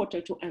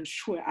important to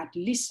ensure at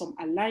least some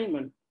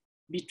alignment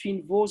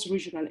between those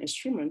regional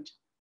instruments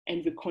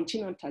and the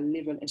continental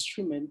level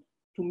instrument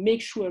to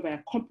make sure they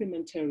are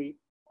complementary,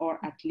 or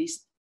at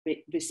least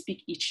they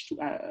speak each to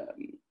other.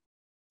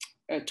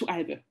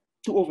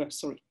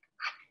 Sorry.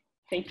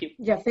 Thank you.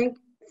 Yeah,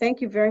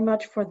 thank you very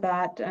much for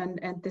that, and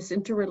this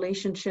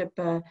interrelationship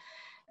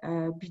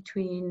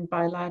between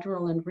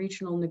bilateral and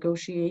regional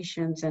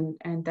negotiations,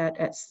 and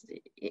that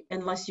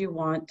unless you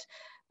want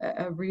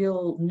a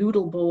real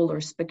noodle bowl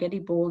or spaghetti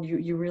bowl,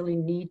 you really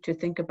need to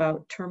think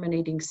about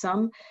terminating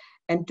some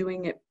and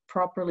doing it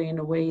properly in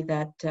a way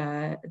that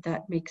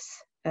that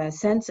makes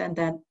sense and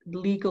that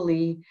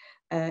legally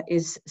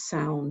is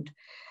sound.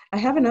 I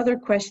have another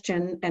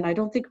question, and I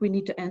don't think we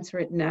need to answer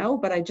it now,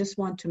 but I just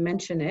want to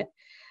mention it.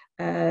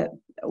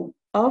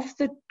 Of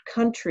the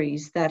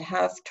countries that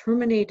have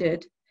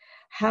terminated,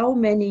 how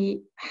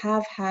many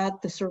have had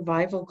the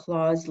survival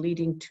clause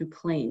leading to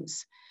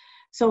claims?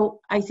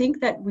 So I think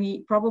that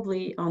we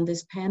probably on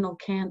this panel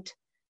can't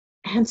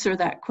answer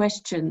that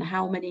question,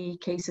 how many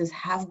cases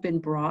have been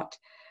brought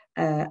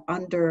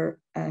under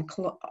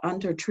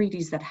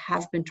treaties that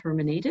have been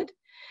terminated.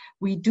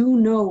 We do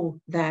know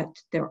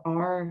that there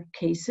are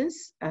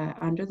cases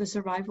under the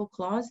survival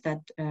clause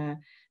that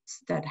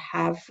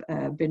have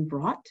been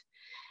brought.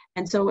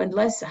 And so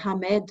unless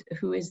Hamed,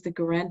 who is the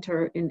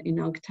guarantor in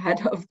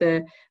UNCTAD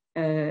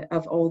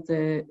of all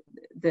the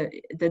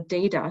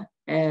data,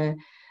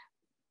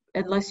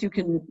 unless you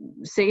can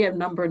say a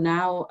number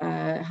now,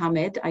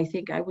 Hamed, I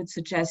think I would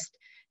suggest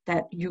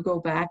that you go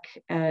back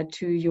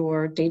to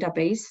your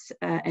database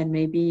and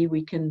maybe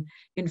we can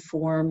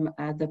inform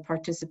the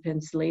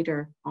participants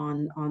later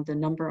on the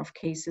number of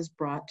cases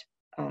brought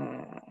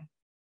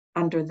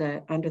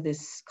under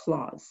this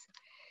clause.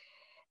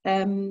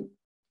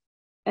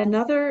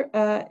 Another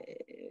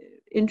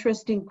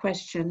interesting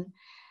question,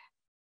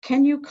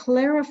 can you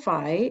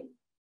clarify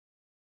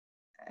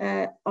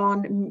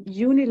on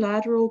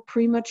unilateral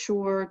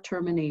premature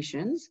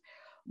terminations,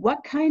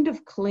 what kind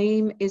of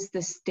claim is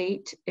the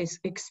state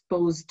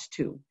exposed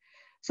to?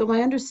 So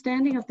my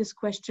understanding of this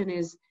question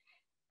is,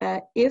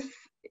 if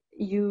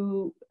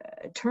you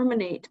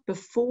terminate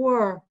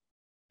before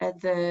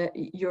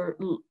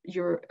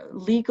you're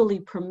legally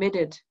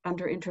permitted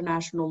under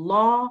international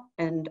law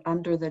and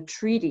under the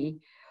treaty,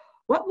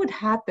 what would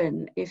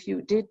happen if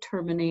you did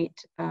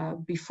terminate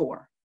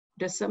before?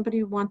 Does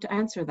somebody want to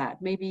answer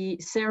that? Maybe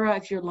Sarah,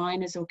 if your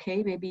line is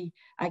okay, maybe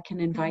I can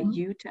invite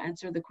you to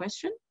answer the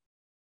question.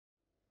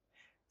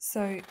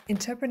 So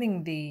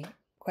interpreting the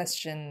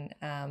question,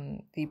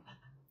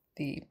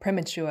 the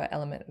premature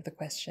element of the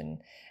question,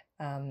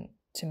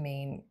 to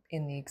mean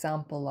in the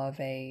example of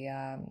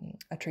a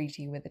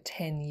treaty with a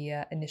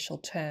 10-year initial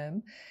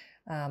term,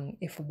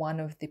 if one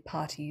of the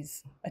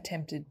parties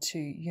attempted to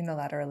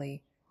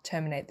unilaterally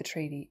terminate the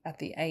treaty at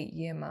the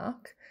 8-year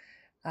mark,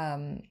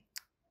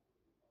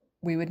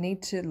 we would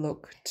need to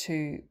look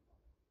to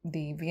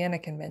the Vienna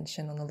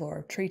Convention on the Law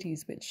of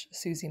Treaties, which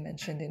Suzy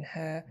mentioned in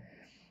her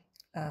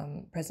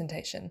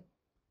presentation.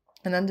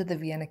 And under the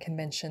Vienna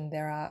Convention,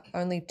 there are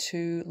only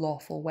 2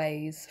 lawful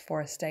ways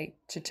for a state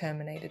to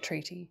terminate a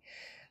treaty.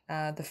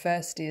 The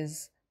first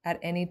is at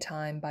any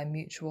time by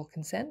mutual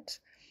consent,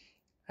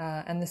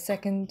 and the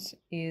second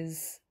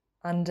is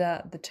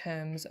under the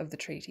terms of the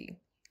treaty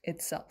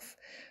itself.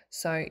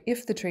 So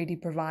if the treaty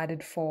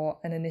provided for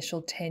an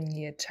initial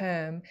 10-year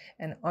term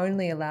and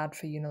only allowed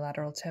for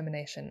unilateral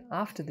termination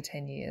after the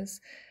 10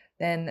 years,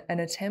 then an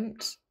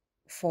attempt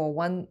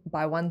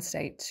by one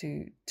state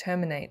to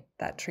terminate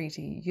that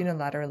treaty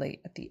unilaterally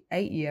at the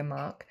 8-year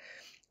mark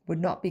would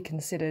not be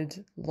considered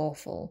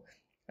lawful.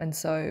 And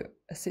so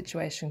a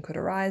situation could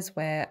arise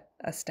where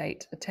a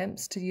state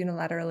attempts to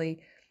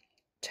unilaterally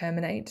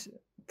terminate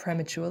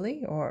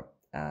prematurely or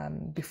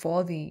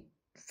before the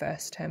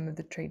first term of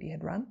the treaty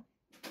had run.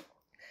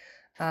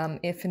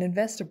 If an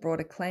investor brought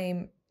a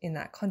claim in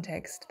that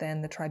context,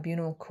 then the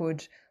tribunal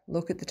could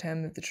look at the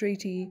term of the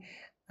treaty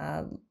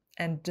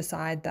and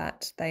decide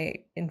that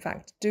they, in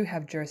fact, do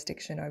have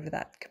jurisdiction over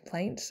that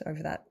complaint,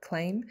 over that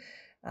claim,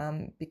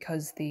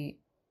 because the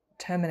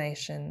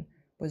termination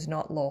was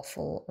not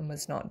lawful and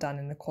was not done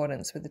in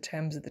accordance with the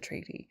terms of the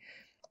treaty.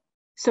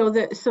 So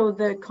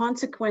the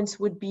consequence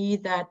would be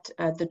that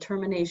the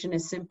termination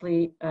is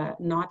simply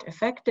not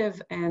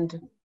effective,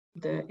 and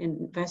the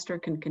investor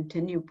can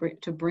continue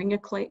to bring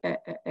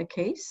a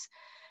case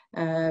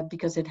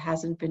because it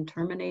hasn't been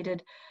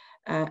terminated.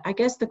 I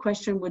guess the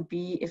question would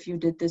be, if you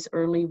did this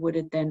early, would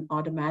it then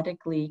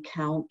automatically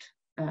count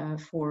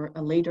for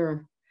a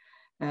later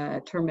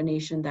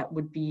termination that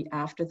would be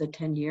after the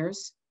 10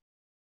 years?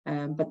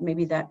 But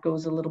maybe that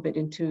goes a little bit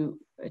into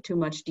too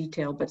much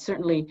detail, but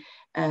certainly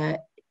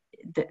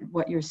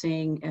what you're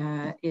saying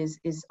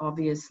is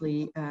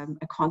obviously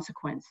a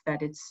consequence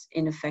that it's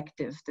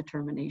ineffective, the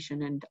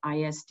termination, and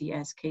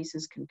ISDS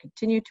cases can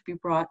continue to be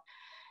brought.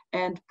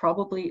 And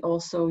probably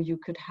also you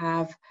could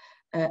have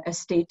a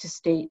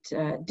state-to-state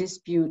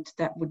dispute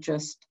that would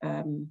just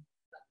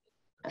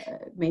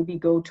maybe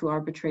go to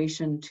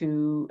arbitration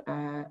to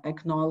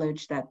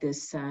acknowledge that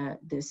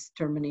this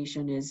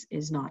termination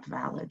is not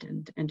valid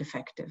and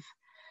effective.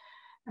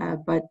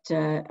 But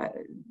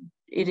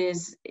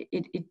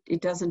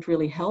it doesn't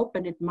really help,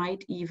 and it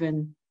might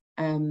even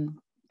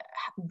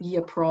be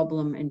a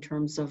problem in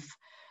terms of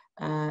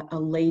a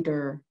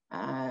later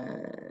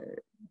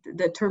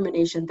the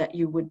termination that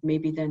you would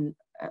maybe then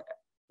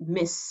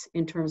miss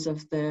in terms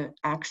of the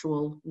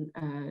actual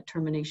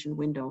termination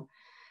window.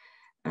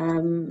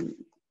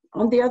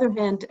 On the other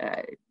hand,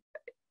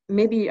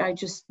 maybe I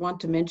just want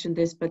to mention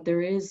this, but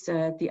there is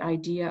the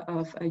idea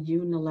of a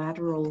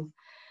unilateral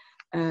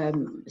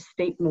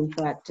statement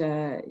that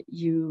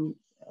you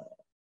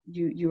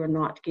are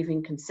not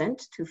giving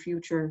consent to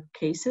future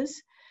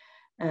cases.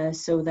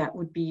 So that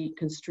would be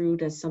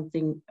construed as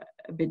something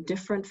a bit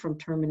different from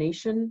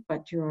termination,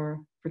 but you're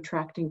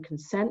retracting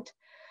consent.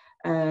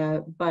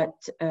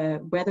 But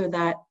whether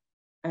that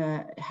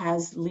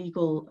has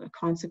legal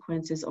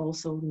consequences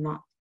also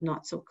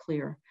not so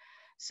clear.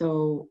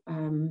 So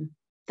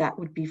that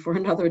would be for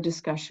another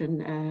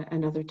discussion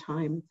another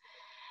time.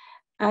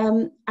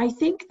 I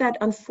think that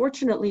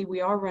unfortunately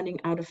we are running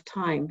out of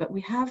time, but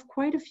we have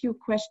quite a few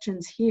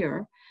questions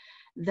here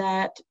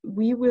that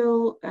we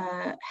will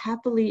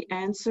happily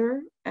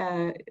answer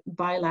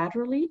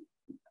bilaterally,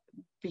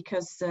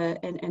 because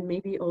and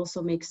maybe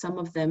also make some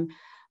of them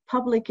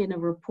public in a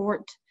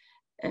report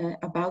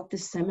about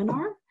this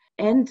seminar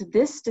and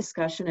this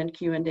discussion and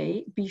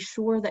Q&A. Be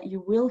sure that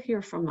you will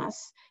hear from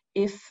us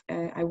if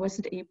I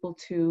wasn't able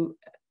to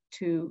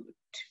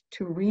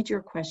read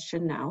your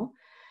question now.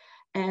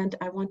 And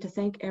I want to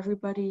thank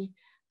everybody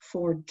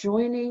for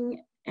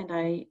joining, and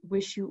I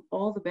wish you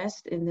all the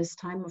best in this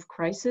time of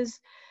crisis,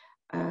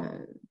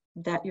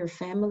 that your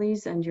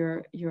families and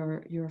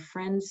your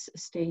friends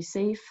stay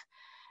safe,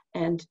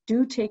 and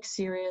do take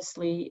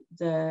seriously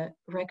the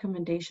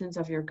recommendations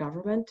of your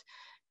government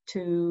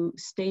to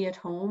stay at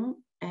home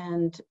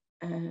and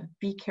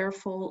be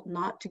careful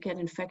not to get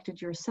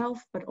infected yourself,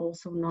 but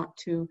also not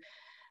to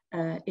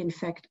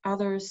infect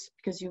others,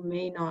 because you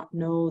may not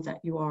know that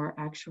you are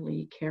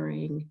actually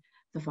carrying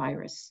the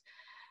virus.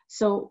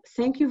 So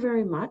thank you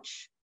very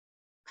much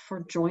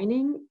for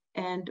joining,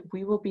 and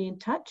we will be in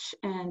touch,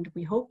 and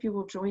we hope you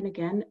will join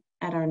again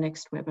at our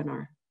next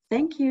webinar.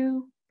 Thank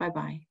you.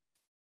 Bye-bye.